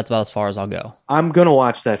interested. That's about as far as I'll go. I'm gonna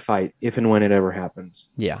watch that fight if and when it ever happens.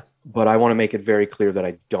 Yeah, but I want to make it very clear that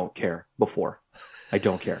I don't care before. I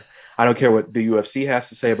don't care. I don't care what the UFC has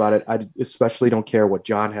to say about it. I especially don't care what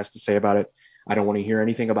John has to say about it. I don't want to hear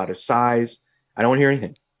anything about his size. I don't want to hear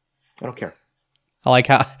anything. I don't care. I like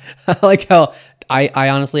how I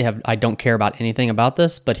honestly I don't care about anything about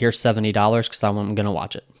this, but here's $70 because I'm going to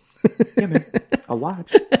watch it. Yeah, man. I'll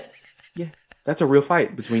watch. Yeah. That's a real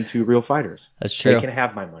fight between 2 real fighters. That's true. They can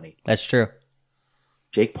have my money. That's true.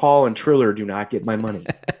 Jake Paul and Triller do not get my money.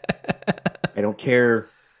 I don't care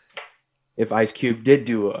if Ice Cube did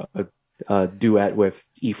do a duet with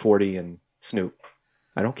E40 and Snoop.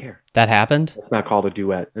 I don't care. That happened? It's not called a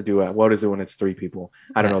duet. A duet. What is it when it's 3 people?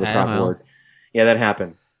 I don't know the proper word. Yeah, that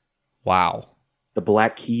happened. Wow. The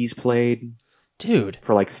Black Keys played. Dude.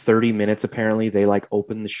 For like 30 minutes, apparently. They like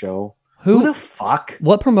opened the show. Who the fuck?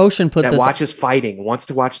 What promotion put that this watches fighting wants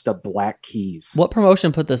to watch the Black Keys? What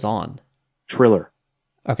promotion put this on? Triller.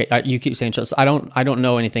 Okay, you keep saying so I don't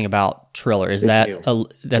know anything about Triller. Is It's that new.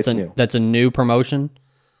 New. that's a new promotion?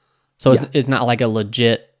 So Yeah. it's not like a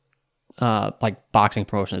legit like boxing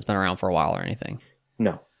promotion that's been around for a while or anything.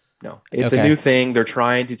 No. It's a Okay. new thing. They're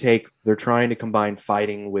trying to combine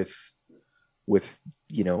fighting with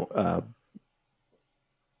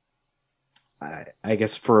I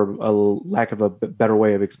guess for a lack of a better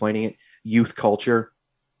way of explaining it, youth culture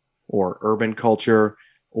or urban culture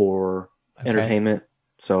or entertainment.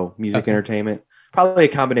 So music, entertainment, probably a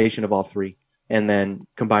combination of all three, and then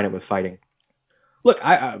combine it with fighting. Look,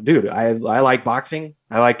 I like boxing.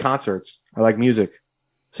 I like concerts. I like music.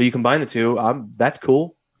 So you combine the two. That's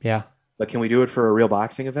cool. Yeah. But can we do it for a real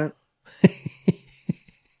boxing event?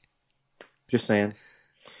 Just saying.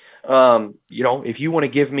 If you want to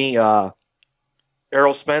give me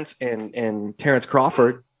Errol Spence and Terrence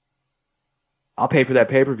Crawford, I'll pay for that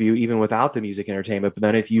pay-per-view even without the music entertainment. But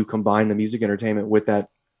then if you combine the music entertainment with that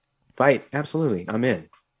fight, absolutely, I'm in.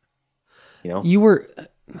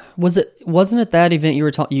 Wasn't it that event you were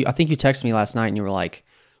talking? I think you texted me last night and you were like,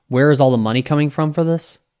 "Where is all the money coming from for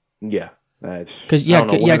this?" Yeah, because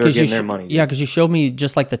you showed me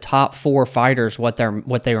just like the top 4 fighters what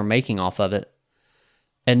they were making off of it,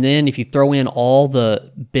 and then if you throw in all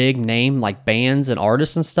the big name like bands and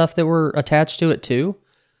artists and stuff that were attached to it too,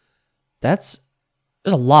 there's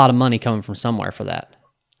a lot of money coming from somewhere for that.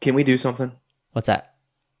 Can we do something? What's that?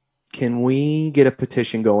 Can we get a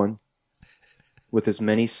petition going with as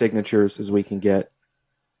many signatures as we can get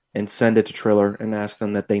and send it to Triller and ask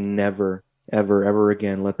them that they never, ever, ever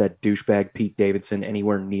again let that douchebag Pete Davidson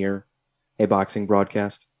anywhere near a boxing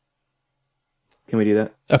broadcast? Can we do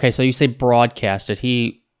that? Okay, so you say broadcasted.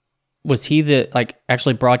 Was he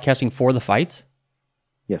actually broadcasting for the fights?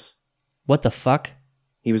 Yes. What the fuck?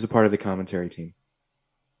 He was a part of the commentary team.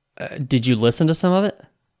 Did you listen to some of it?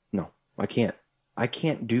 No, I can't. I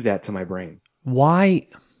can't do that to my brain. Why?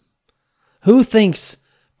 Who thinks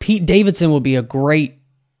Pete Davidson would be a great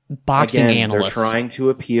boxing analyst? They're trying to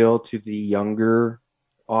appeal to the younger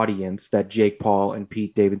audience that Jake Paul and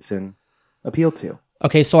Pete Davidson appeal to.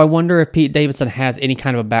 Okay, so I wonder if Pete Davidson has any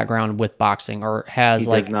kind of a background with boxing or has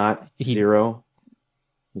he does not. Zero.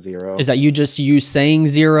 Is that you saying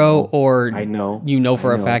zero, or I know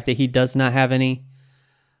for a fact that he does not have any?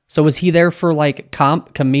 So was he there for like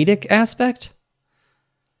comedic aspect?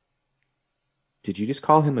 Did you just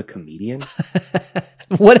call him a comedian?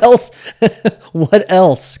 What else? What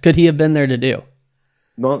else could he have been there to do?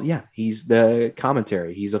 Well, yeah, he's the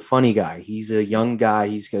commentary. He's a funny guy. He's a young guy.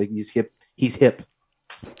 He's hip. He's hip.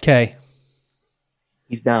 Okay.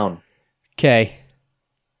 He's down. Okay.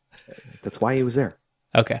 That's why he was there.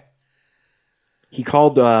 Okay. He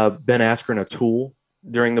called Ben Askren a tool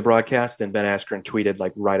during the broadcast, and Ben Askren tweeted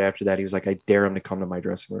like right after that. He was like, "I dare him to come to my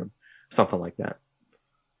dressing room," something like that.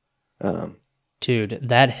 Dude,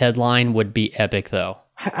 that headline would be epic, though.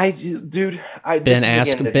 Ben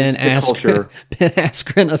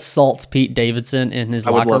Askren assaults Pete Davidson in his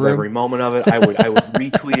locker room. I would love every moment of it. I would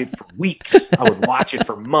retweet it for weeks. I would watch it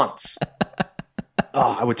for months.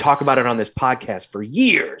 Oh, I would talk about it on this podcast for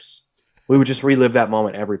years. We would just relive that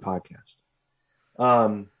moment every podcast.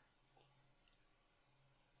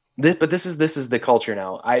 This is the culture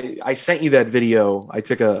now. I sent you that video. I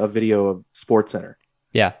took a video of SportsCenter.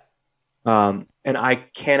 Yeah. And I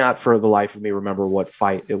cannot for the life of me remember what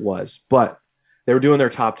fight it was, but they were doing their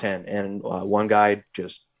top 10 and one guy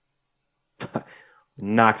just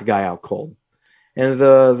knocked a guy out cold. And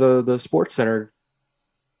the SportsCenter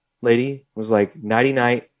lady was like, nighty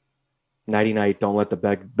night, don't let the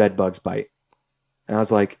bed bugs bite. And I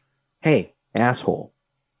was like, hey, asshole.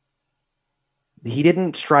 He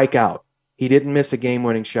didn't strike out. He didn't miss a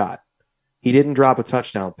game-winning shot. He didn't drop a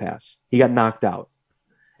touchdown pass. He got knocked out.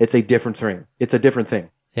 It's a different thing. It's a different thing.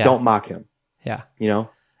 Yeah. Don't mock him. Yeah. You know?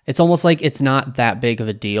 It's almost like it's not that big of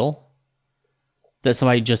a deal that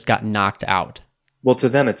somebody just got knocked out. Well, to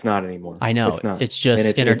them, it's not anymore. I know. It's not. It's just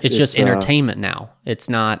it's entertainment now. It's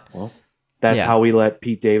not. Well, that's how we let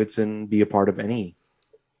Pete Davidson be a part of any.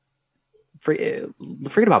 Forget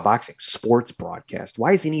about boxing. Sports broadcast.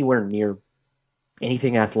 Why is he anywhere near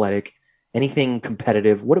anything athletic, anything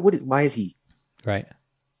competitive? Why is he? Right.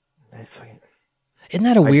 Isn't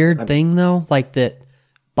that a weird thing, though? Like that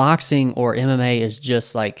boxing or MMA is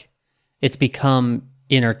just like, it's become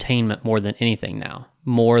entertainment more than anything now.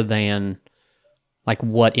 More than like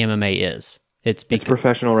what MMA is. It's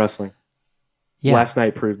professional wrestling. Yeah. Last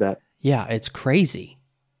night proved that. Yeah, it's crazy.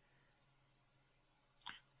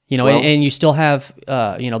 You know, and you still have,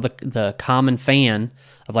 the common fan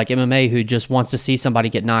of like MMA who just wants to see somebody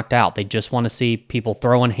get knocked out. They just want to see people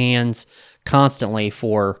throwing hands constantly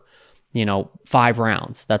for 5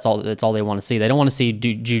 rounds. That's all they want to see. They don't want to see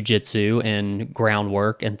jiu-jitsu and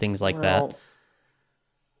groundwork and things like that.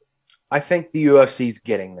 I think the UFC's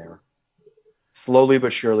getting there. Slowly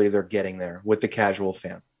but surely, they're getting there with the casual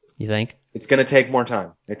fan. You think? It's going to take more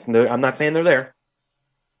time. I'm not saying they're there,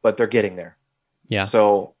 but they're getting there. Yeah.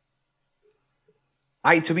 So,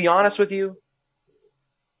 to be honest with you,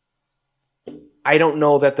 I don't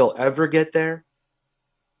know that they'll ever get there,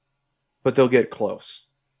 but they'll get close.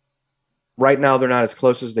 Right now, they're not as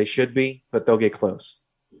close as they should be, but they'll get close.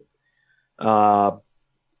 One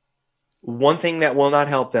thing that will not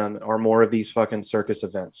help them are more of these fucking circus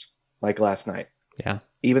events like last night. Yeah.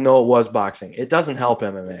 Even though it was boxing, it doesn't help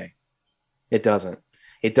MMA. It doesn't.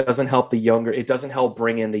 It doesn't help it doesn't help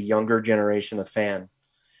bring in the younger generation of fan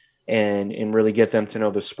and really get them to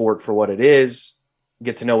know the sport for what it is,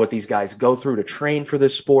 get to know what these guys go through to train for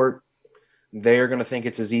this sport. They're going to think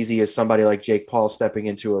it's as easy as somebody like Jake Paul stepping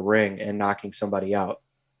into a ring and knocking somebody out.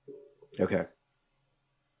 Okay.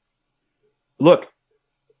 Look,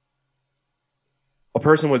 a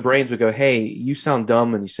person with brains would go, hey, you sound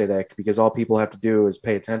dumb when you say that because all people have to do is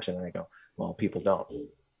pay attention. And I go, well, people don't.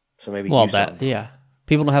 So maybe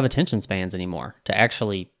people don't have attention spans anymore to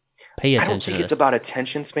actually pay attention. I don't think it's about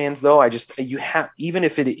attention spans, though. Even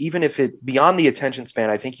if it beyond the attention span,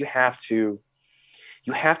 I think you have to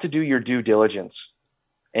do your due diligence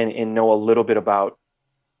and know a little bit about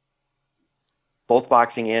both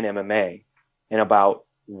boxing and MMA and about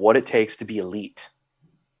what it takes to be elite.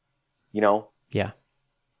 Yeah.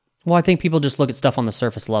 Well, I think people just look at stuff on the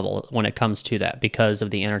surface level when it comes to that because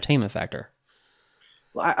of the entertainment factor.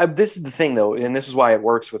 This is the thing, though, and this is why it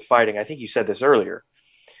works with fighting. I think you said this earlier.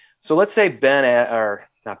 So let's say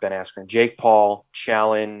Jake Paul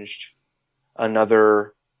challenged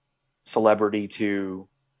another celebrity to,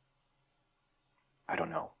 I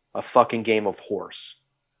don't know, a fucking game of horse,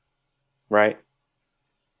 right?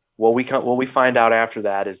 What we find out after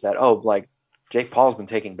that is that, Jake Paul's been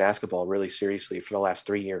taking basketball really seriously for the last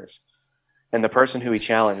 3 years. And the person who he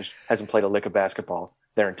challenged hasn't played a lick of basketball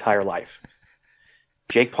their entire life.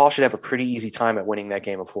 Jake Paul should have a pretty easy time at winning that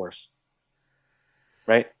game of horse.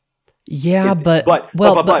 Right? Yeah, but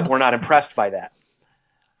we're not impressed by that.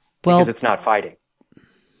 Because it's not fighting.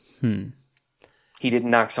 He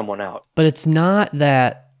didn't knock someone out. But it's not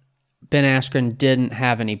that Ben Askren didn't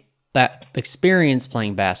have any experience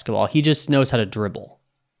playing basketball. He just knows how to dribble.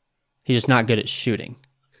 He's just not good at shooting.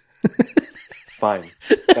 Fine.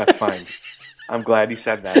 That's fine. I'm glad you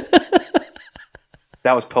said that.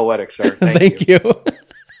 That was poetic, sir. Thank you.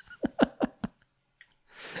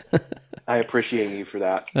 I appreciate you for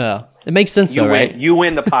that. Oh, it makes sense, though, right? You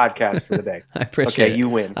win the podcast for the day. I appreciate it. Okay, you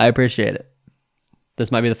win. I appreciate it.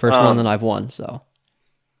 This might be the first one that I've won, so.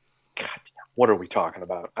 God, what are we talking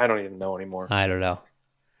about? I don't even know anymore. I don't know.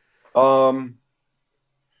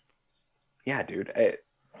 Yeah, dude.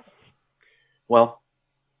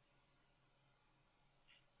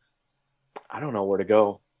 I don't know where to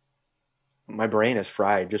go. My brain is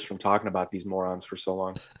fried just from talking about these morons for so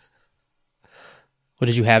long. Well,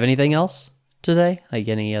 did you have anything else today? Like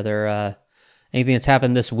any other, anything that's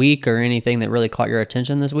happened this week or anything that really caught your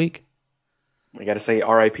attention this week? I got to say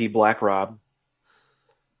R.I.P. Black Rob.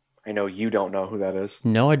 I know you don't know who that is.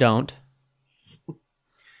 No, I don't.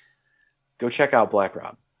 Go check out Black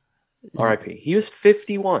Rob. R.I.P. He was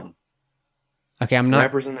 51. Okay, I'm not.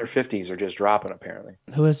 Rappers in their 50s are just dropping, apparently.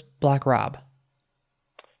 Who is Black Rob?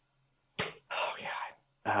 Oh,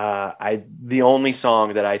 God. The only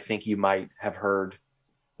song that I think you might have heard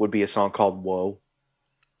would be a song called Whoa.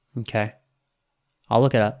 Okay. I'll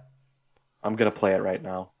look it up. I'm going to play it right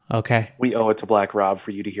now. Okay. We owe it to Black Rob for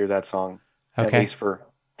you to hear that song. Okay. At least for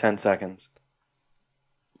 10 seconds.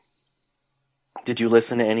 Did you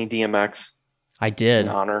listen to any DMX? I did.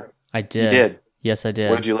 In honor? I did. You did? Yes, I did.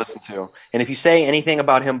 What did you listen to? And if you say anything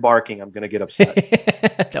about him barking, I'm going to get upset.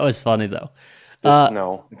 That was funny, though.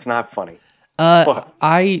 No, it's not funny.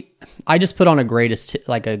 I just put on a greatest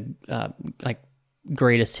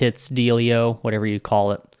greatest hits dealio, whatever you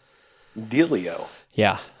call it. Dealio.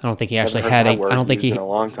 Yeah, I don't think he actually had a. I don't think he. In a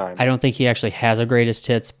long time. I don't think he actually has a greatest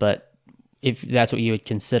hits, but if that's what you would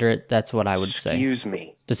consider it, that's what I would say. Excuse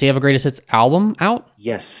me. Does he have a greatest hits album out?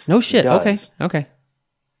 Yes. No shit. Okay.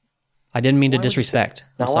 I didn't mean to disrespect.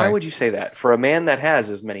 Now, why would you say that? For a man that has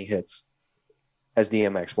as many hits as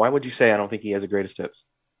DMX, why would you say I don't think he has a greatest hits?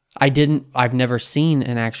 I've never seen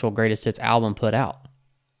an actual greatest hits album put out.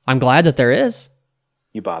 I'm glad that there is.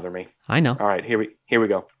 You bother me. I know. All right, here we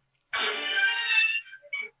go.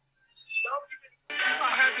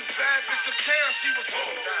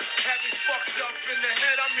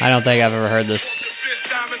 I don't think I've ever heard this.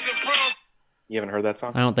 You haven't heard that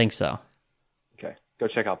song? I don't think so. Okay. Go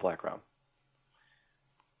check out Black Rob.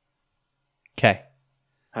 Okay.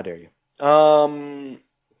 How dare you?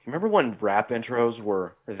 Remember when rap intros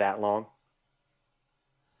were that long?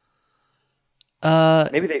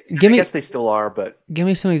 Maybe they. I guess they still are, but give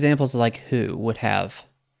me some examples of like who would have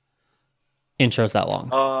intros that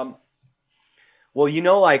long. Well, you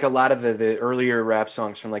know, like a lot of the earlier rap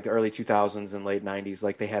songs from like the early 2000s and late 90s,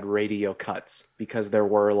 like they had radio cuts because there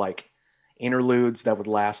were like interludes that would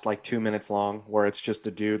last like 2 minutes long, where it's just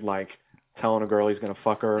a dude like telling a girl he's gonna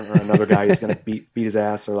fuck her, or another guy who's gonna beat his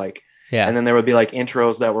ass, or like. Yeah. And then there would be like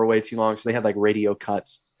intros that were way too long, so they had like radio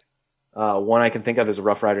cuts. One I can think of is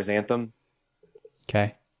Rough Riders Anthem.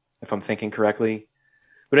 Okay. If I'm thinking correctly.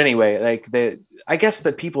 But anyway, like I guess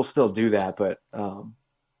that people still do that, but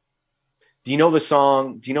do you know the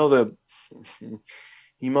song? Do you know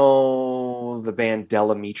the band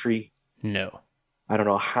Delamitri? No. I don't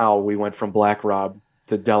know how we went from Black Rob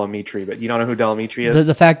to Delamitri, but you don't know who Delamitri is?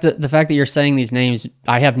 The fact that you're saying these names,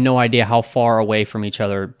 I have no idea how far away from each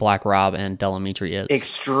other Black Rob and Delamitri is.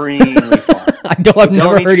 Extremely far. I've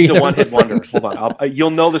never heard either. It's a one-hit wonder. Hold on. You'll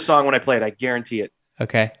know the song when I play it. I guarantee it.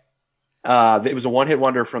 Okay. It was a one-hit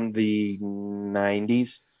wonder from the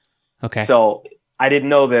 90s. Okay. So I didn't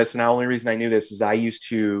know this, and the only reason I knew this is I used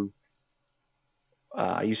to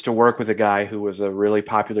work with a guy who was a really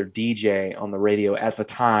popular DJ on the radio at the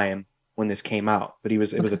time when this came out. But it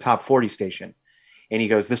was a top 40 station. And he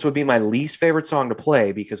goes, this would be my least favorite song to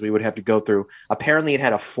play because we would have to go through. Apparently, it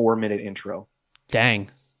had a 4-minute intro.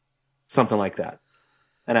 Dang. Something like that.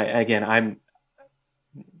 And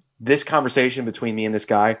this conversation between me and this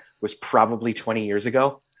guy was probably 20 years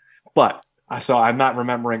ago. But so I'm not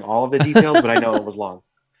remembering all of the details, but I know it was long.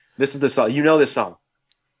 This is the song. You know this song.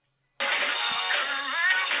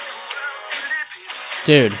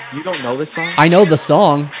 Dude. You don't know this song? I know the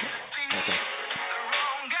song. Okay.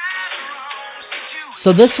 So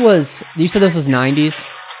you said this was 90s?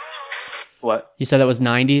 What? You said that was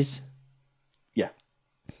 90s? Yeah.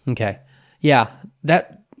 Okay. Yeah,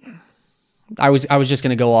 I was just going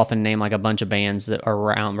to go off and name like a bunch of bands that are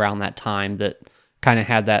around that time that kind of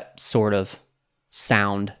had that sort of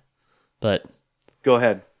sound, but go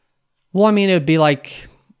ahead. Well, I mean, it would be like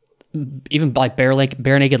even like Bare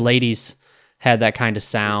Naked Ladies had that kind of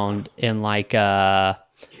sound in like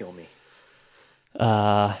kill me.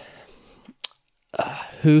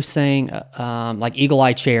 Who sang like Eagle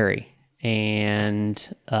Eye Cherry and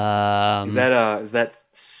is that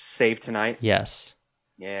Save Tonight? Yes.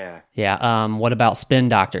 Yeah. What about Spin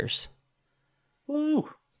Doctors? Woo.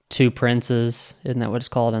 Two Princes, isn't that what it's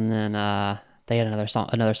called? And then they had another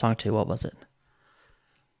song too. What was it?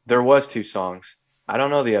 There was 2 songs. I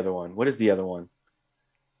don't know the other one. What is the other one?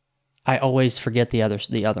 I always forget the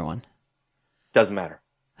other one. Doesn't matter.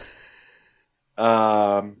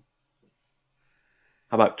 How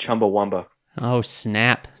about Chumbawamba? Oh,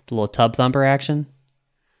 snap. The little tub thumper action.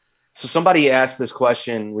 So somebody asked this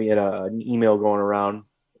question. We had an email going around.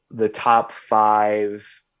 The top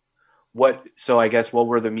 5. So I guess what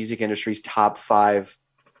were the music industry's top 5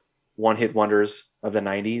 one-hit wonders of the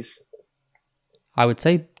 90s? I would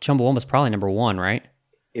say Chumbawamba's probably number 1, right?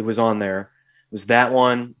 It was on there. It was that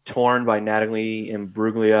one, Torn by Natalie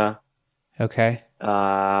Imbruglia. Okay. And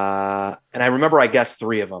I remember I guessed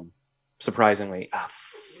 3 of them, surprisingly.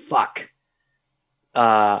 Fuck.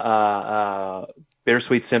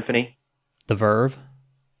 Bittersweet Symphony. The Verve.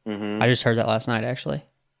 Mm-hmm. I just heard that last night, actually.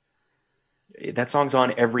 That song's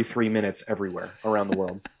on every 3 minutes everywhere around the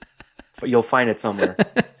world. You'll find it somewhere.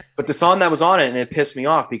 But the song that was on it, and it pissed me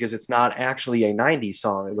off because it's not actually a 90s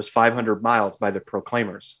song. It was 500 Miles by the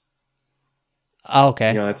Proclaimers. Oh, okay.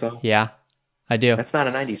 You know that song? Yeah, I do. That's not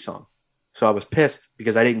a 90s song. So I was pissed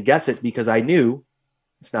because I didn't guess it because I knew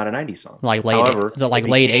it's not a 90s song. Like is it like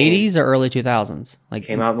late 80s or early 2000s? Like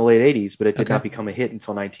came out in the late 80s, but it did not become a hit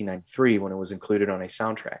until 1993 when it was included on a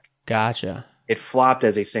soundtrack. Gotcha. It flopped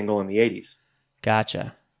as a single in the 80s.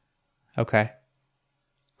 Gotcha. Okay.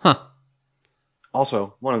 Huh.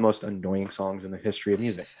 Also, one of the most annoying songs in the history of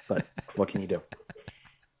music, but what can you do?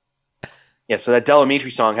 Yeah, so that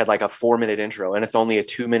Delamitri song had like a 4-minute intro, and it's only a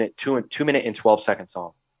 2 minute and 12-second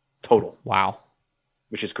song total. Wow.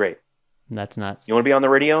 Which is great. That's nuts. You want to be on the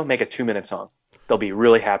radio? Make a 2-minute song. They'll be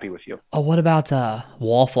really happy with you. Oh, what about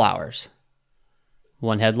Wallflowers?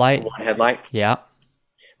 One Headlight? One Headlight? Yeah.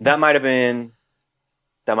 That might have been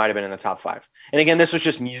in the top 5. And again, this was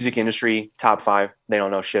just music industry top 5. They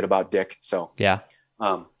don't know shit about dick, so. Yeah.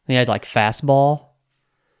 They had like Fastball.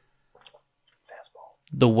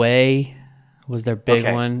 The Way was their big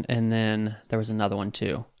one, and then there was another one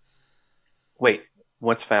too. Wait,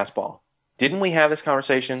 what's Fastball? Didn't we have this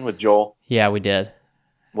conversation with Joel? Yeah, we did.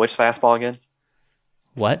 Which fastball again?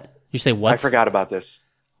 What? You say I what's forgot about this.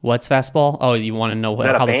 what's fastball? Oh, you want to know Is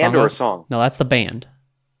that how a the song band or a goes? song? No, that's the band.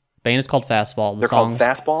 Band is called Fastball. They're called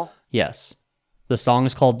fastball? Yes. The song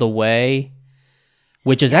is called The Way,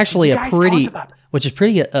 which is Yes, actually you a guys pretty talked about it. which is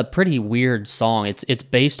a pretty weird song. It's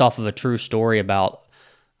based off of a true story about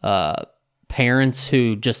parents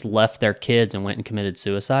who just left their kids and went and committed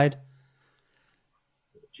suicide.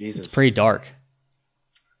 Jesus. It's pretty dark.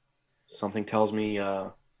 Something tells me,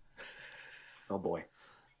 oh boy.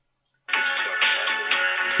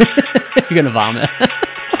 You're gonna vomit. I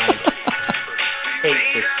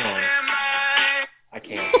hate this song. I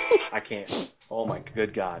can't. Oh my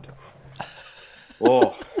good God.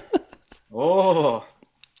 Oh.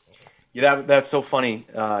 Yeah, that's so funny.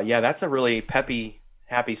 Yeah, that's a really peppy,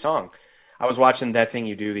 happy song. I was watching That Thing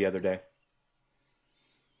You Do the other day.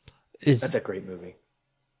 That's a great movie.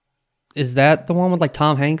 Is that the one with like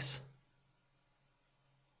Tom Hanks?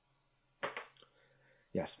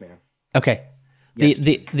 Yes, man. Okay. Yes,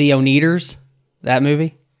 The Oneaters, that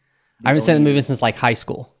movie? I haven't seen the movie Oneaters. since like high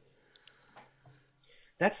school.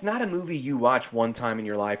 That's not a movie you watch one time in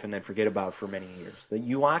your life and then forget about for many years. That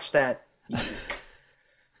you watch that,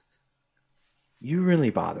 you really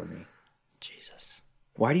bother me. Jesus.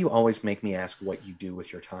 Why do you always make me ask what you do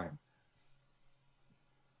with your time?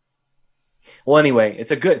 Well, anyway,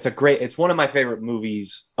 it's one of my favorite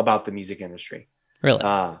movies about the music industry. Really?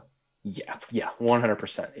 Yeah,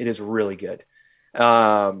 100%. It is really good.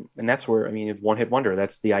 And that's where, I mean, one hit wonder,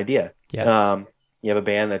 that's the idea. Yeah. You have a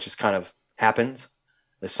band that just kind of happens.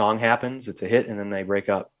 The song happens, it's a hit, and then they break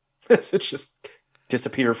up. It's just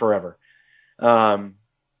disappear forever.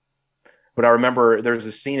 But I remember there's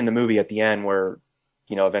a scene in the movie at the end where,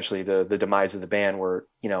 eventually the demise of the band where,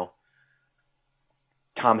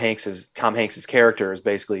 Tom Hanks's character is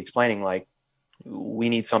basically explaining like, we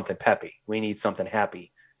need something peppy. We need something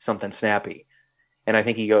happy, something snappy. And I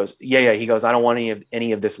think he goes, yeah. He goes, I don't want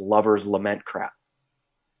any of this lover's lament crap.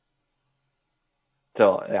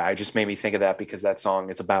 So I just made me think of that because that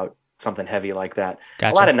song is about something heavy like that.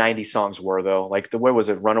 Gotcha. A lot of 90s songs were though. Like where was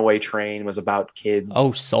it? Runaway Train was about kids.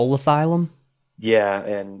 Oh, Soul Asylum? Yeah,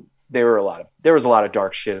 and there was a lot of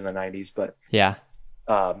dark shit in the 90s, but Yeah.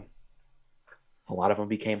 a lot of them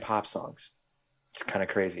became pop songs. It's kind of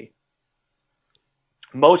crazy.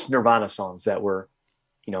 Most Nirvana songs that were,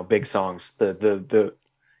 big songs, the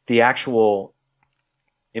actual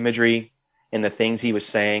imagery and the things he was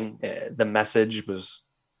saying, the message was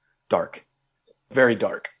dark, very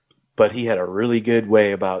dark, but he had a really good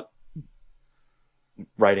way about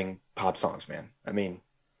writing pop songs, man. I mean,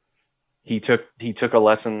 he took a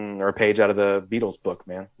lesson or a page out of the Beatles book,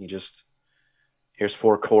 man. He just, here's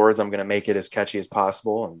 4 chords. I'm going to make it as catchy as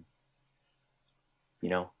possible. And,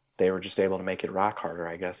 they were just able to make it rock harder,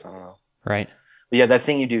 I guess. I don't know. Right. But yeah, That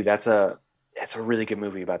Thing You Do, that's a really good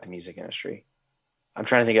movie about the music industry. I'm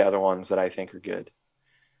trying to think of other ones that I think are good.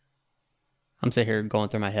 I'm sitting here going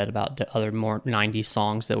through my head about the other more 90s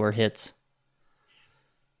songs that were hits.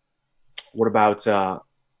 What about the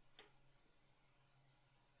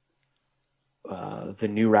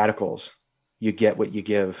New Radicals? You Get What You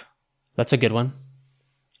Give. That's a good one.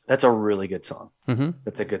 That's a really good song. Mm-hmm.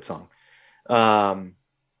 That's a good song. I'm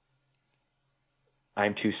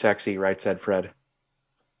Too Sexy, right, said Fred.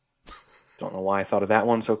 Don't know why I thought of that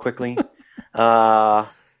one so quickly. So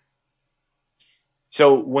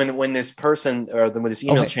when this person or when this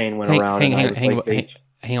email chain went around,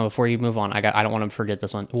 hang on before you move on. I don't want to forget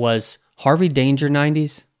this one. Was Harvey Danger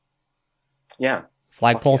 90s? Yeah.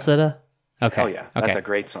 Flagpole yeah. Sitta? Okay. Oh yeah, that's okay. a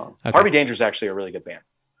great song. Okay. Harvey Danger is actually a really good band.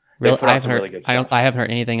 Really, put out some really good stuff. I haven't heard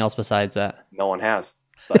anything else besides that. No one has,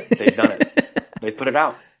 but they've done it. They put it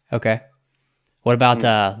out. Okay. What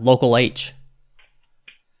about Local H?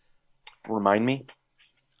 Remind me.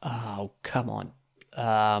 Oh, come on.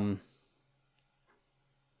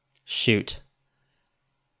 Shoot.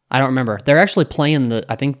 I don't remember. They're actually playing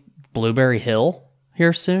I think Blueberry Hill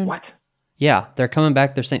here soon. What? Yeah, they're coming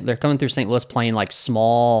back. They're coming through St. Louis playing like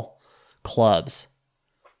small clubs.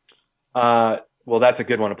 Well, that's a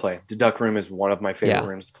good one to play. The Duck Room is one of my favorite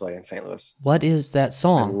rooms to play in St.Louis. What is that I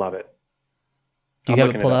song? love it. Do you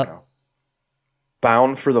have it pulled up? Now.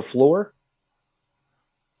 Bound for the Floor?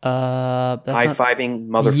 That's High-fiving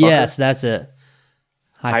motherfucker? Yes, that's it.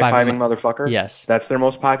 High-fiving motherfucker? Yes. That's their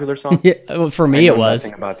most popular song? Yeah, well, for me it was.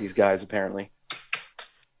 Nothing about these guys, apparently.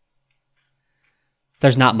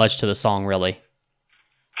 There's not much to the song, really.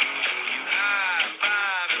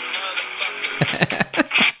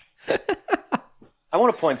 I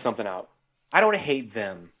want to point something out. I don't hate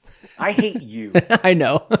them. I hate you. I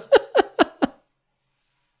know.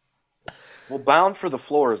 Well, Bound for the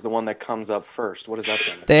Floor is the one that comes up first. What is that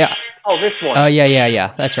song? They. Oh, this one. Oh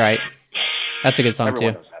yeah. That's right. That's a good song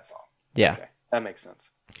Everyone too. knows that song. Yeah, Okay, that makes sense.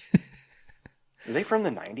 Are they from the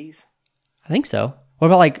 90s? I think so. What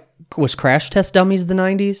about like was Crash Test Dummies the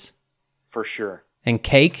 '90s? For sure. And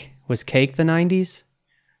Cake was Cake the '90s?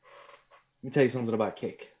 Let me tell you something about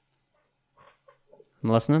Cake. I'm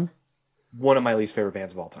listening. One of my least favorite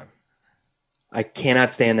bands of all time. I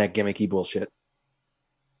cannot stand that gimmicky bullshit.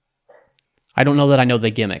 I don't know that I know the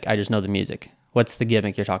gimmick. I just know the music. What's the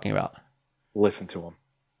gimmick you're talking about? Listen to them.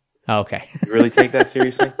 Oh, okay. You really take that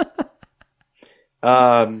seriously?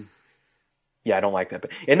 Yeah, I don't like that.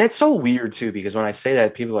 And that's so weird too, because when I say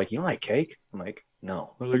that, people are like, "You don't like Cake?" I'm like,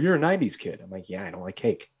 "No." They're like, "You're a '90s kid." I'm like, "Yeah, I don't like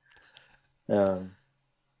Cake." Another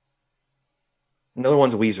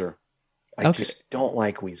one's Weezer. I just don't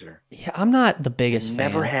like Weezer. Yeah, I'm not the biggest fan.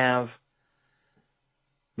 Never have.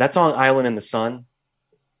 That song, "Island in the Sun."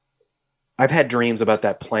 I've had dreams about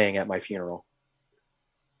that playing at my funeral.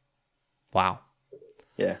 Wow.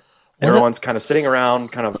 Yeah. Everyone's kind of sitting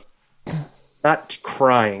around, kind of not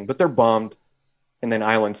crying, but they're bummed. And then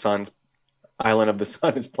Island of the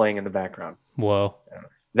Sun is playing in the background. Whoa.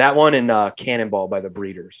 That one and Cannonball by the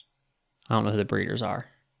Breeders. I don't know who the Breeders are.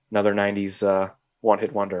 Another 90s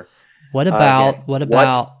one-hit wonder. What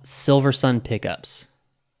about Silver Sun Pickups?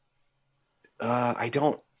 I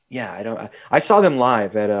don't. I saw them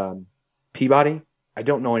live at Peabody. I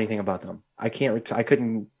don't know anything about them. I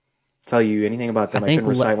couldn't tell you anything about them. I couldn't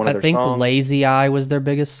recite one of their songs. I think Lazy Eye was their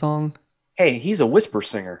biggest song. Hey, he's a whisper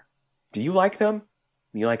singer. Do you like them?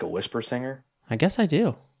 You like a whisper singer? I guess I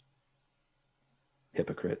do.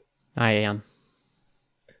 Hypocrite. I am.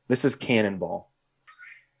 This is Cannonball.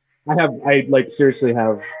 I seriously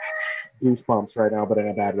have goosebumps right now, but in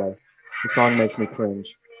a bad way. The song makes me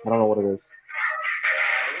cringe. I don't know what it is.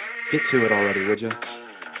 Get to it already, would you?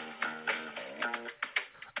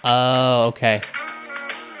 Oh, okay.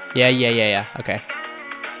 Yeah. Okay.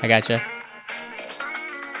 I gotcha.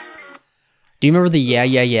 Do you remember the Yeah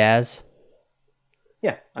Yeahs?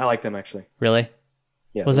 Yeah, I like them actually. Really?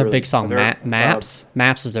 Yeah. What was their big song? They're, Maps?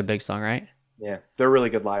 Maps is their big song, right? Yeah, they're really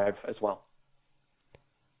good live as well.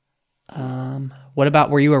 What about,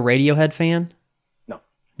 were you a Radiohead fan? No.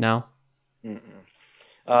 No?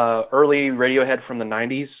 Early Radiohead from the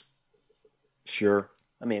 90s? Sure.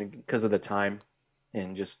 I mean, because of the time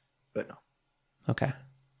and but no. Okay.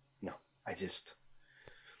 No,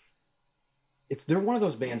 they're one of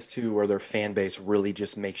those bands too where their fan base really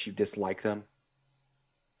just makes you dislike them.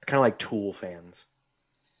 It's kind of like Tool fans.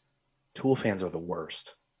 Tool fans are the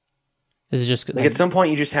worst. Is it just like at some point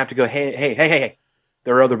you just have to go, hey.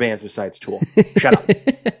 There are other bands besides Tool. Shut up.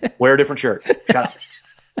 Wear a different shirt. Shut up.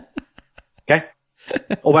 Okay?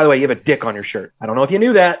 Oh, by the way, you have a dick on your shirt. I don't know if you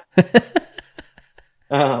knew that.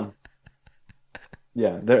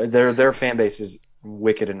 Yeah, their fan base is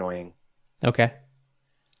wicked annoying. Okay.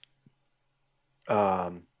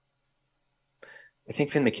 I think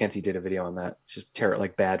Finn McKenzie did a video on that. It's just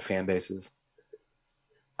like bad fan bases.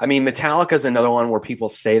 I mean, Metallica is another one where people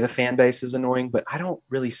say the fan base is annoying, but I don't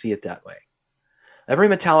really see it that way. Every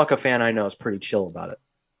Metallica fan I know is pretty chill about it.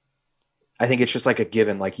 I think it's just like a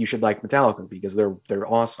given. Like, you should like Metallica because they're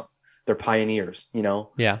awesome. They're pioneers, you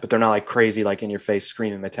know? Yeah. But they're not like crazy, like in your face,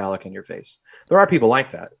 screaming Metallica in your face. There are people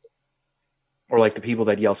like that. Or like the people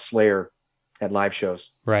that yell Slayer at live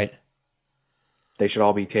shows. Right. They should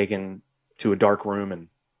all be taken to a dark room and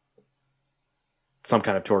some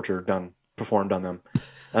kind of torture performed on them.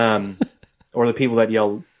 Or the people that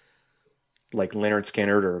yell like Leonard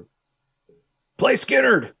Skinner or play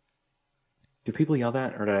Skinnerd. Do people yell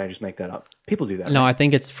that, or did I just make that up? People do that. No, right? I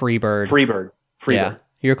think it's Freebird. Freebird. Yeah,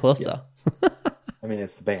 you're close though. I mean,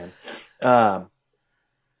 it's the band. I'm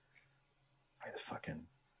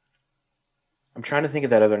trying to think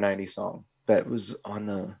of that other 90s song that was on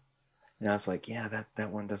the, and I was like, yeah,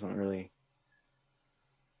 that one doesn't really.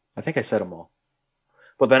 I think I said them all.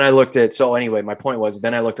 But then I looked at, so anyway, my point was,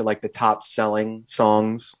 then I looked at like the top selling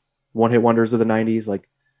songs, one hit wonders of the 90s. Like,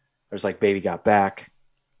 there's like Baby Got Back,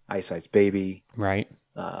 Ice Ice Baby. Right.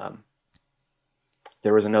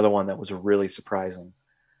 There was another one that was really surprising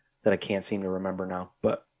that I can't seem to remember now.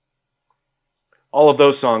 But all of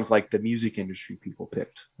those songs, like the music industry people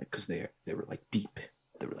picked, because they were like deep.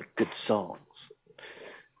 They were like good songs,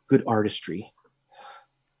 good artistry.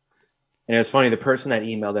 And it was funny, the person that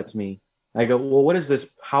emailed that to me, I go, well, what is this?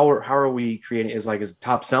 How are we creating? Is it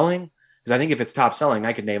top selling? Because I think if it's top selling,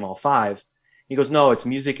 I could name all 5. He goes, no, it's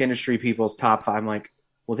music industry people's top 5. I'm like,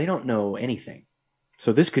 well, they don't know anything.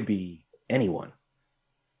 So this could be anyone.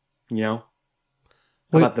 You know?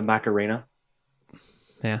 How about the Macarena?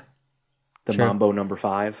 Yeah. The Sure. Mambo number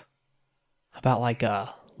 5. How about like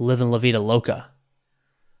Livin' La Vida Loca?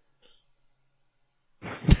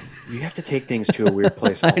 You have to take things to a weird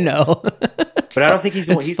place. I know. But I don't think he's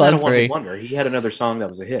not a one-hit you. wonder. He had another song that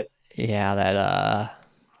was a hit. Yeah, that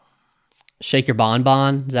Shake Your Bon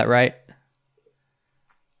Bon, is that right?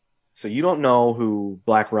 So you don't know who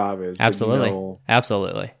Black Rob is. Absolutely. But you know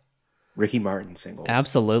Absolutely. Ricky Martin singles.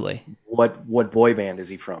 Absolutely. What boy band is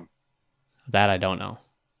he from? That I don't know.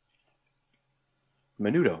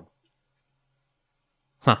 Menudo.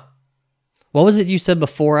 Huh. What was it you said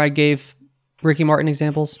before I gave Ricky Martin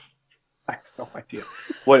examples? I have no idea.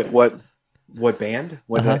 What band?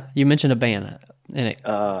 What You mentioned a band, and it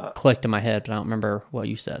uh, clicked in my head, but I don't remember what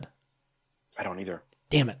you said. I don't either.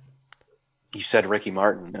 Damn it. You said Ricky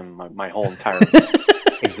Martin, and my whole entire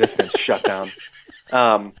existence shut down.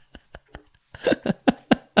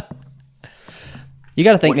 You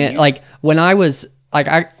got to think, man, like when I was like,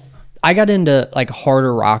 I got into like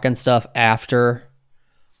harder rock and stuff after,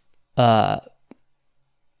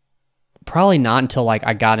 probably not until like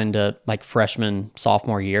I got into like freshman,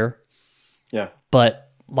 sophomore year. Yeah. But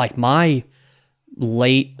like my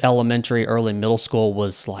late elementary, early middle school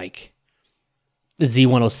was like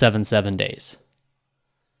Z-107 days.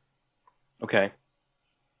 Okay.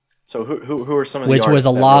 So who are some of which the was a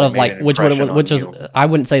artists lot that of really like made an which impression was on you? I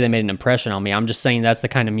wouldn't say they made an impression on me. I'm just saying that's the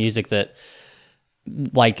kind of music that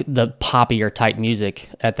like the poppier type music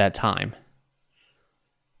at that time.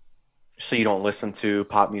 So you don't listen to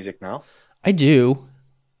pop music now? I do,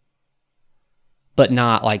 but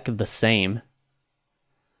not like the same.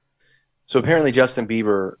 So apparently Justin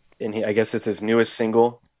Bieber, I guess it's his newest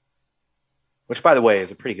single, which by the way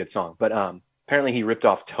is a pretty good song, but apparently he ripped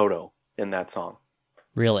off Toto in that song.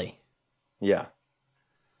 Really? Yeah.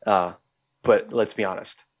 But let's be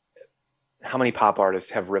honest. How many pop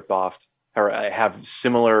artists have ripped off or have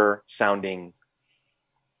similar sounding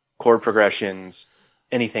chord progressions,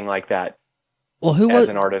 anything like that? Well, who as was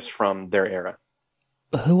an artist from their era?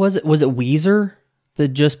 Who was it? Was it Weezer that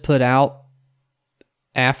just put out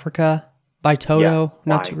Africa by Toto?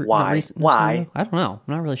 Yeah. Why? Why? I don't know.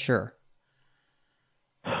 I'm not really sure.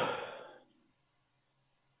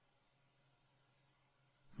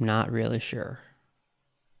 Not really sure.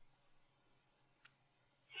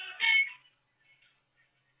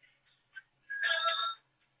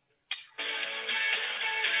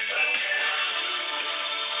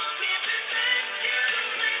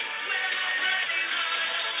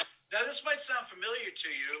 Now, this might sound familiar to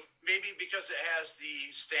you, maybe because it has the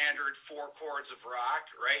standard 4 chords of rock,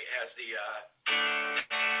 right? It has the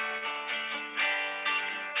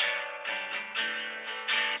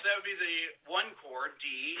so that would be the 1 chord,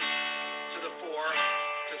 D, to the 4,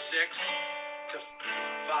 to 6, to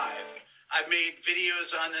 5. I've made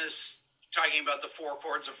videos on this talking about the 4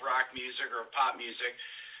 chords of rock music or pop music.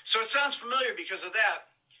 So it sounds familiar because of that.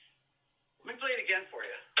 Let me play it again for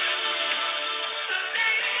you.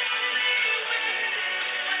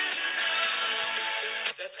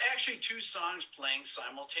 That's actually 2 songs playing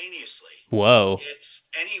simultaneously. Whoa. It's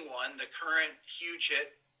Anyone, the current huge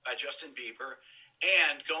hit by Justin Bieber,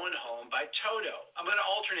 and Going Home by Toto. I'm going to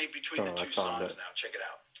alternate between the 2 songs now. Check it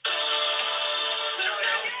out.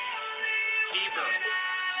 Toto, Bieber.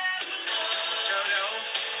 Toto,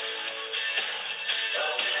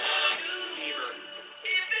 Bieber.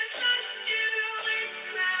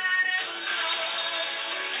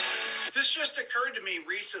 This just occurred to me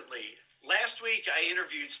recently. Last week, I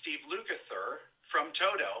interviewed Steve Lukather from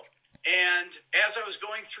Toto, and as I was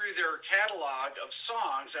going through their catalog of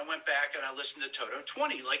songs, I went back and I listened to Toto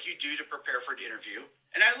 20, like you do to prepare for an interview.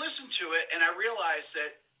 And I listened to it, and I realized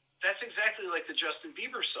that that's exactly like the Justin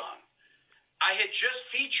Bieber song. I had just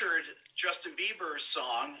featured Justin Bieber's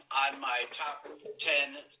song on my top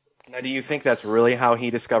 10. Now, do you think that's really how he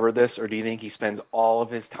discovered this, or do you think he spends all of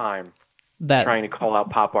his time trying to call out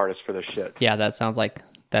pop artists for this shit? Yeah, that sounds like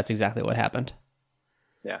that's exactly what happened.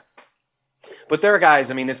 Yeah. But there are guys,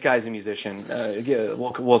 I mean, this guy's a musician.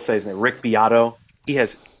 We'll say his name, Rick Beato. He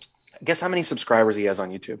has, guess how many subscribers he has on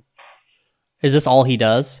YouTube? Is this all he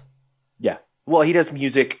does? Yeah. Well, he does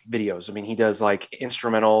music videos. I mean, he does like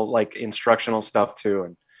instrumental, like instructional stuff too,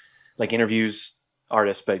 and like interviews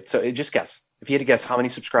artists. But so just guess. If you had to guess how many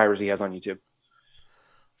subscribers he has on YouTube?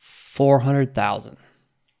 400,000.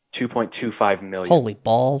 2.25 million. Holy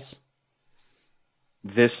balls.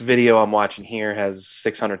 This video I'm watching here has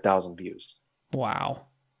 600,000 views. Wow.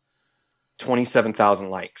 27,000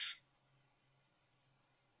 likes.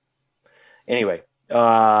 Anyway,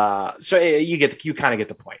 so you kind of get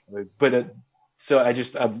the point. But so I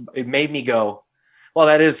just it made me go, well,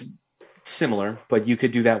 that is similar, but you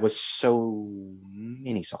could do that with so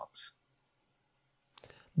many songs.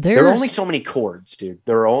 There are only so many chords, dude.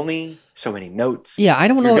 There are only so many notes. Yeah, I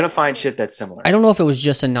don't know. You're going to find shit that's similar. I don't know if it was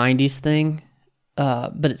just a 90s thing,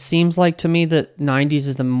 but it seems like to me that 90s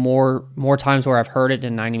is the more times where I've heard it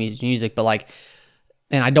in 90s music, but like,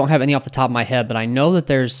 and I don't have any off the top of my head, but I know that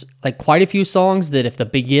there's like quite a few songs that if the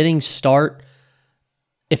beginnings start,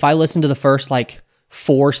 if I listen to the first like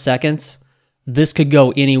 4 seconds, this could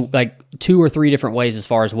go any like 2 or 3 different ways as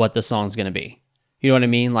far as what the song's going to be. You know what I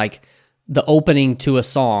mean? Like the opening to a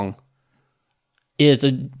song is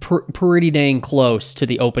a pretty dang close to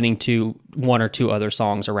the opening to 1 or 2 other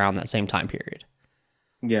songs around that same time period.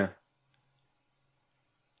 Yeah.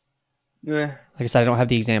 Like I said, I don't have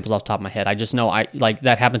the examples off the top of my head. I just know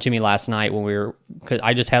that happened to me last night when cause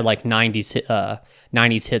I just had like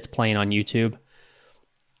 90s hits playing on YouTube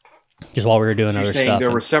just while we were doing other stuff.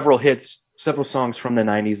 There were several songs from the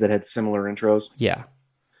 90s that had similar intros. Yeah.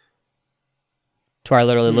 To where I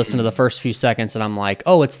literally listened to the first few seconds and I'm like,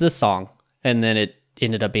 oh, it's this song. And then it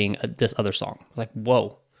ended up being this other song. Like,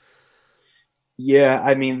 whoa. Yeah,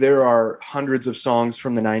 I mean, there are hundreds of songs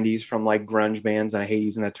from the 90s from like grunge bands, and I hate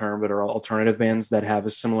using that term, but are alternative bands that have a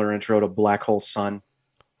similar intro to Black Hole Sun.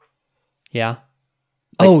 Yeah.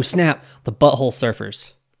 Oh, snap. The Butthole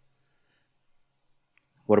Surfers.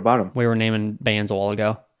 What about them? We were naming bands a while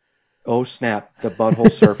ago. Oh, snap. The Butthole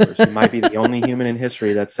Surfers. You might be the only human in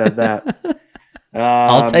history that said that.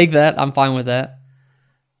 I'll take that. I'm fine with that.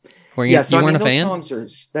 You weren't a fan? Those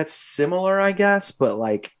songs that's similar, I guess, but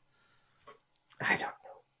like, I don't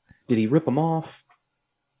know. Did he rip them off?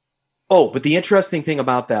 Oh, but the interesting thing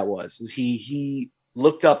about that is he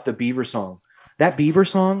looked up the Bieber song. That Bieber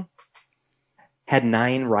song had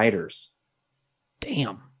 9 writers.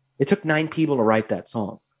 Damn. It took 9 people to write that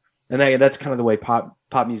song. And that's kind of the way pop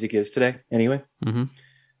music is today anyway. Mm-hmm.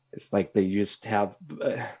 It's like they just have...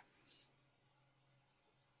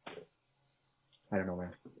 I don't know, man.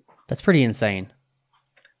 That's pretty insane.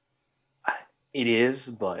 It is,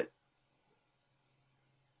 but...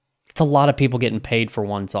 It's a lot of people getting paid for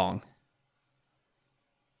one song.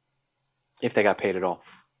 If they got paid at all.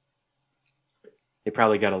 They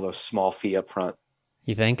probably got a little small fee up front.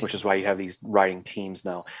 You think? Which is why you have these writing teams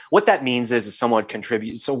now. What that means is someone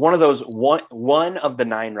contributes. So one of the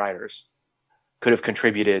 9 writers could have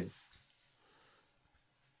contributed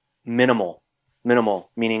minimal,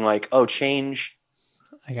 meaning like, oh, change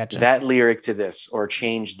I gotcha. that lyric to this, or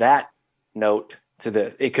change that note to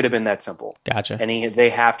this. It could have been that simple. Gotcha. And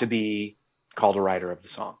they have to be called a writer of the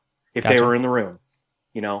song if Gotcha. they were in the room,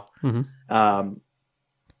 you know. Mm-hmm.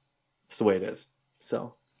 It's the way it is.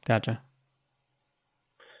 So gotcha.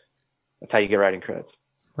 That's how you get writing credits.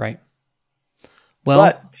 Right. Well,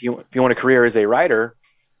 but if you want a career as a writer,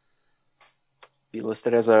 be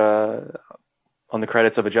listed as on the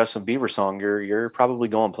credits of a Justin Bieber song, you're probably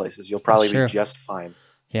going places. You'll probably be just fine.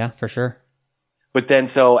 Yeah, for sure. But then,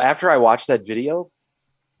 so after I watched that video,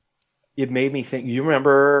 it made me think. You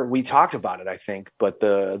remember we talked about it, I think, but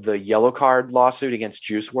the Yellow Card lawsuit against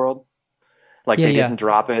Juice WRLD, like they didn't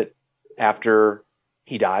drop it after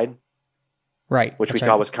he died. Right. Which we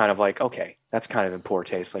thought was kind of like, okay, that's kind of in poor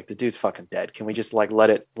taste. Like the dude's fucking dead. Can we just like let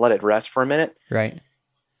it rest for a minute? Right.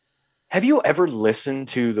 Have you ever listened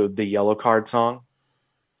to the Yellow Card song?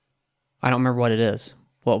 I don't remember what it is.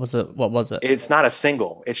 What was it? It's not a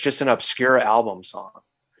single. It's just an obscure album song.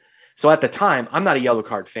 So at the time, I'm not a Yellow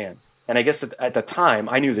Card fan. And I guess at the time,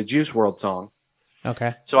 I knew the Juice WRLD song.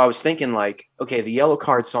 Okay. So I was thinking like, okay, the Yellow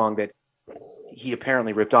Card song that he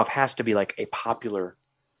apparently ripped off has to be like a popular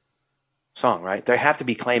song, right? They have to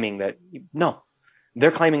be claiming that. No,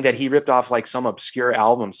 they're claiming that he ripped off like some obscure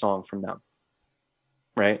album song from them,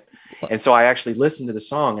 right? And so I actually listened to the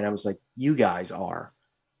song and I was like, you guys are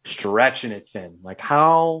stretching it thin. Like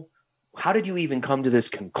how did you even come to this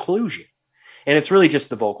conclusion? And it's really just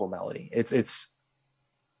the vocal melody. It's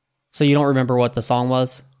So you don't remember what the song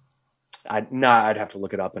was? I'd have to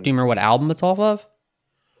look it up. Do you remember what album it's off of?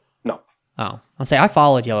 No. Oh, I'll say I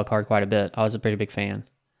followed Yellow Card quite a bit. I was a pretty big fan.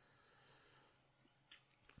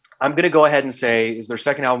 I'm going to go ahead and say, is their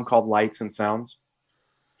second album called Lights and Sounds?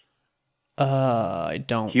 I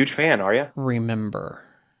don't. Huge fan, are you? Remember.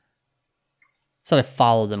 So I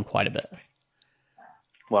followed them quite a bit.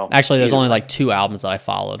 Well, actually, there's only like 2 albums that I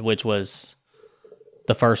followed, which was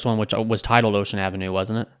the first one, which was titled Ocean Avenue,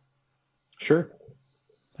 wasn't it? Sure.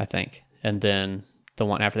 I think. And then the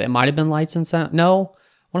one after that, it might have been Lights and Sound. No,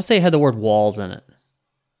 I want to say it had the word walls in it.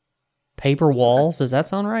 Paper Walls? Does that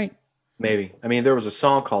sound right? Maybe. I mean, there was a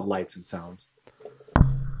song called Lights and Sounds.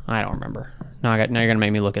 I don't remember. Now you're going to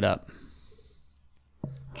make me look it up.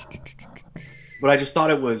 But I just thought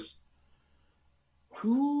it was...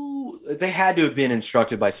 who they had to have been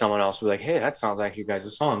instructed by someone else who was like, hey, that sounds like you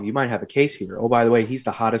guys' song. You might have a case here. Oh, by the way, he's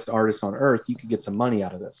the hottest artist on earth. You could get some money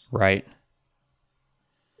out of this. Right.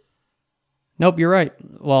 Nope, you're right.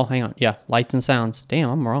 Well, hang on. Yeah, Lights and Sounds. Damn,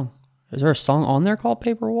 I'm wrong. Is there a song on there called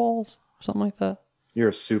Paper Walls or something like that? You're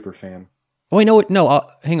a super fan. Oh, wait, no,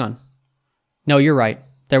 hang on. No, you're right.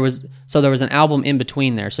 There was an album in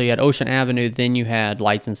between there. So you had Ocean Avenue, then you had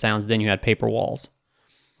Lights and Sounds, then you had Paper Walls.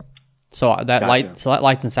 So that Gotcha.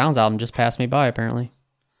 Lights and Sounds album just passed me by apparently.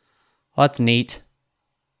 Well, that's neat.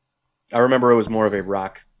 I remember it was more of a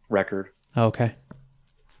rock record. Okay.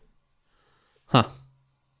 Huh.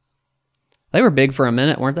 They were big for a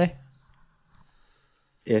minute, weren't they?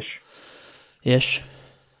 Ish. I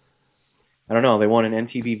don't know. They won an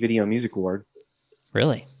MTV Video Music Award.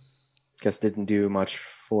 Really? Guess didn't do much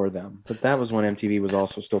for them. But that was when MTV was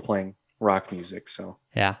also still playing rock music. So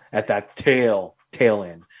Yeah. at that tail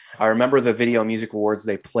end. I remember the Video Music Awards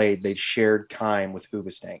they played, they shared time with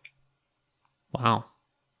Hoobastank. Wow.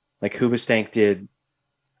 Like Hoobastank did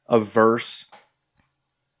a verse,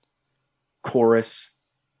 chorus,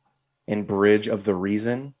 and bridge of The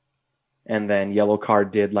Reason. And then Yellow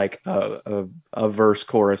Card did like a verse,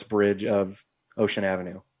 chorus, bridge of Ocean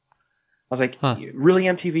Avenue. I was like, really,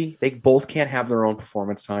 MTV? They both can't have their own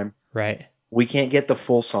performance time. Right. We can't get the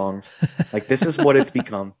full songs. Like, this is what it's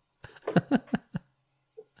become.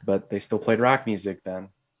 But they still played rock music then.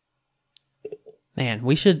 Man,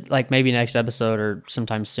 we should like maybe next episode or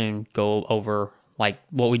sometime soon go over like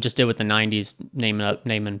what we just did with the 90s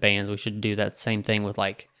naming bands. We should do that same thing with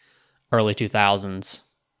like early 2000s.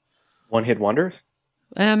 One hit wonders?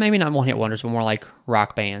 Maybe not one hit wonders, but more like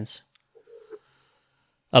rock bands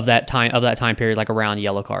of that time period, like around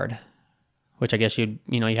Yellow Card, which I guess you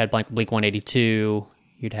had like Blink 182.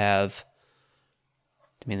 You'd have,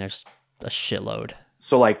 there's a shitload.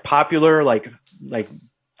 So like popular, like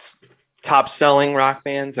top selling rock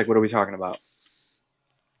bands. Like, what are we talking about?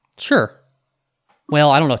 Sure. Well,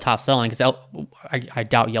 I don't know top selling because I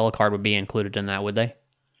doubt Yellow Card would be included in that, would they?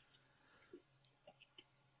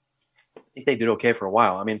 I think they did okay for a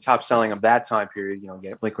while. I mean, top selling of that time period, you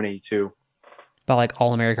get Blink 182. About like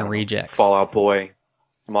All American Rejects. Fall Out Boy,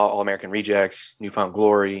 All American Rejects, Newfound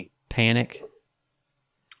Glory. Panic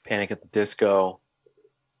at the Disco.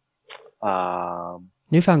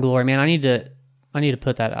 Newfound Glory, man, I need to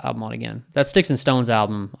put that album on again. That Sticks and Stones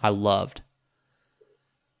album I loved.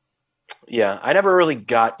 Yeah, I never really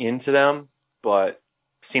got into them, but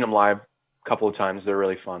seen them live a couple of times. They're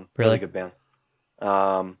really fun. Really good band.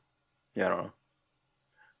 Yeah, I don't know.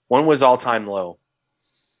 One was All Time Low.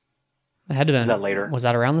 It had to be. Was that later? Was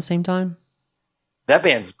that around the same time? That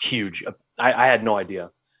band's huge. I had no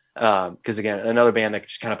idea. Because again, another band that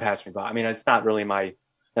just kind of passed me by. I mean, it's not really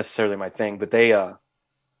necessarily my thing, but they I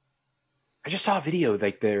just saw a video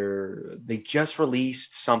like they just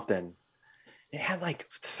released something. It had like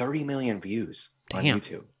 30 million views on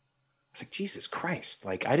YouTube. I was like, Jesus Christ.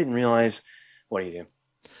 Like, I didn't realize. What do you do?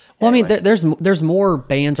 Well, Anyway. I mean, there's more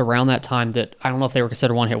bands around that time that I don't know if they were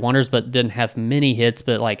considered one-hit wonders, but didn't have many hits,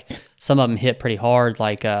 but like some of them hit pretty hard,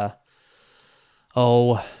 like like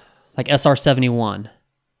SR-71.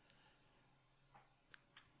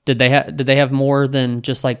 Did they have more than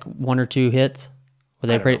just like one or two hits? Were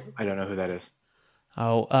they I don't know who that is.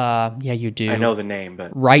 Oh, yeah, you do. I know the name,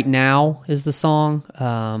 but Right Now is the song.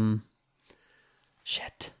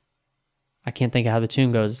 Shit, I can't think of how the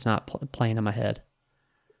tune goes. It's not playing in my head.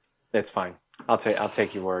 it's fine. I'll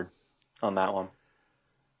take your word on that one.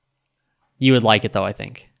 You would like it though, I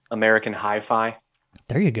think. American Hi-Fi.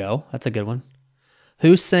 There you go. That's a good one.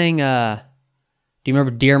 Who sang? Do you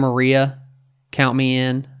remember "Dear Maria"? Count Me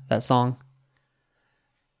In. That song.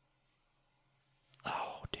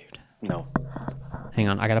 Oh, dude. No. Hang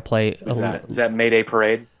on, I gotta play. Is that Mayday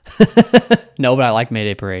Parade? No, but I like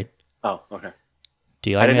Mayday Parade. Oh, okay. Do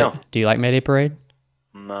you like? Do you like Mayday Parade?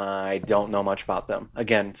 I don't know much about them.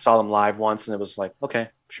 Again, saw them live once, and it was like, okay,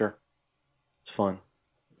 sure, it's fun.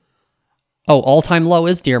 Oh, All Time Low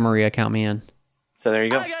is "Dear Maria." Count Me In. So there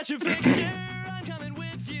you go. I got your picture, I'm coming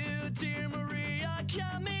with you, dear Maria,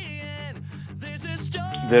 count me in.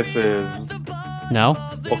 This is No.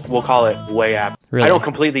 we'll call it way after. Really? I don't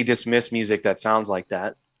completely dismiss music that sounds like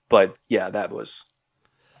that, but yeah, that was.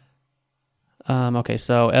 Okay,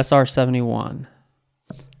 so SR-71.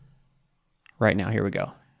 Right now, here we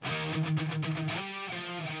go.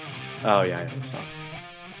 Oh yeah, I know the song.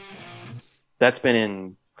 That's been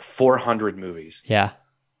in 400 movies. Yeah.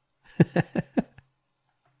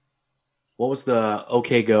 What was the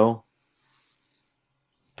OK Go?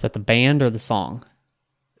 Is that the band or the song?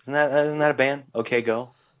 Isn't that a band? OK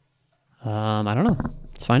Go. I don't know.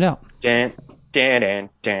 Let's find out. Dan, Dan, dan,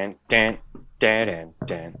 dan, dan, dan,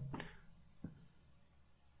 dan.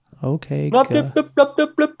 Okay. Oh, I don't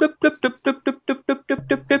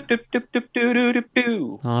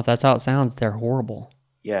know if that's how it sounds. They're horrible.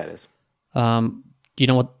 yeah, it is. Do you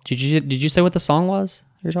know what? Did you say what the song was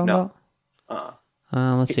you're talking No. about?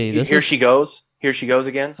 Let's see. Here she goes. Here she goes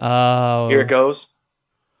again. Oh. Here it goes.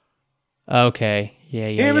 Okay. Yeah.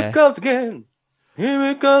 Here it goes again. Here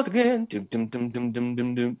it goes again. Doom, doom, doom, doom, doom,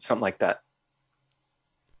 doom, doom. Something like that.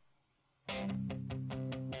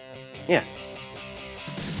 Yeah.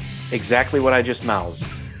 Exactly what I just mouthed.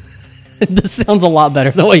 This sounds a lot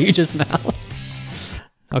better than what you just mouthed.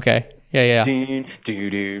 Okay. Yeah. Doom, doom,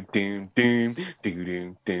 doom, doom, doom, doom,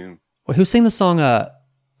 doom, doom. Wait, who sang the song?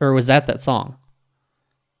 Or was that song?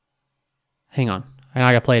 Hang on. I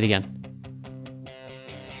gotta play it again.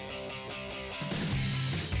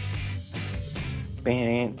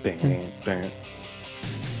 Bam, bam, bam.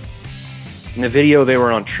 In the video, they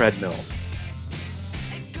were on treadmills.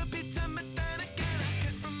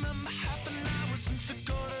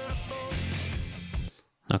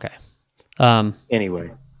 Okay.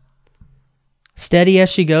 Anyway, Steady as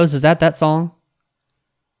She Goes. Is that song?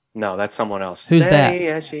 no, that's someone else. Who's Steady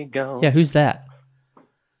that? as she goes. Yeah. Who's that?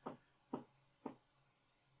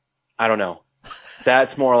 I don't know.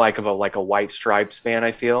 That's more like a White Stripes band,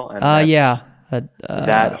 I feel. And that's- Yeah.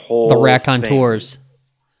 that whole The Raconteurs. thing.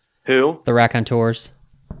 Who? The Raconteurs.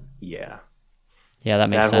 Yeah. Yeah, that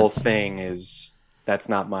makes That whole sense. thing that's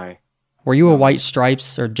not my. Were you a White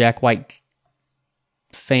Stripes or Jack White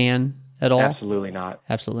fan at all? Absolutely not.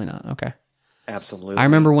 Absolutely not. Okay. Absolutely. I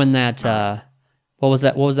remember when that what was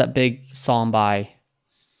that big song by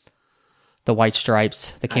the White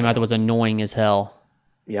Stripes that came out that was annoying as hell.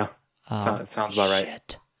 Yeah. Sounds about right.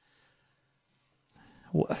 Shit.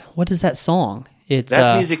 What is that song? It's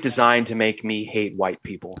That's music designed to make me hate white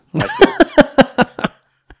people. I feel.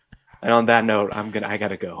 And on that note, I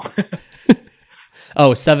gotta go.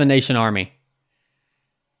 Oh, Seven Nation Army.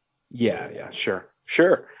 Yeah, sure.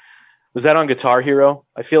 Was that on Guitar Hero?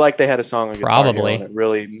 I feel like they had a song on Guitar Probably. Hero and it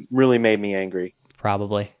really, really made me angry.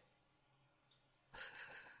 Probably.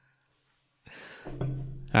 All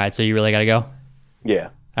right, so you really got to go? All Yeah.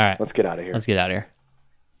 right, Let's get out of here. let's get out of here.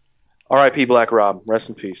 R.I.P. Black Rob. Rest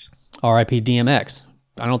in peace. R.I.P. DMX.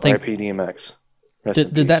 I don't think R.I.P. DMX. Rest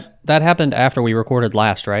in did peace. that happened after we recorded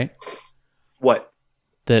last, right? What?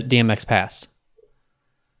 That DMX passed.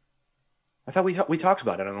 I thought we talked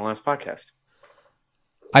about it on the last podcast.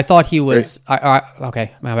 I thought he was.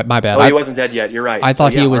 Okay, my bad. Oh, he wasn't dead yet. You're right. I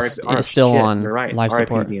thought he was R.I.P. still shit, on you're right. life R.I.P.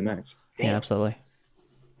 support. DMX. Yeah, Damn. absolutely.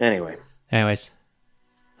 Anyway. Anyways,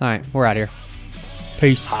 all right, we're out of here.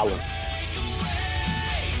 Peace. Holla.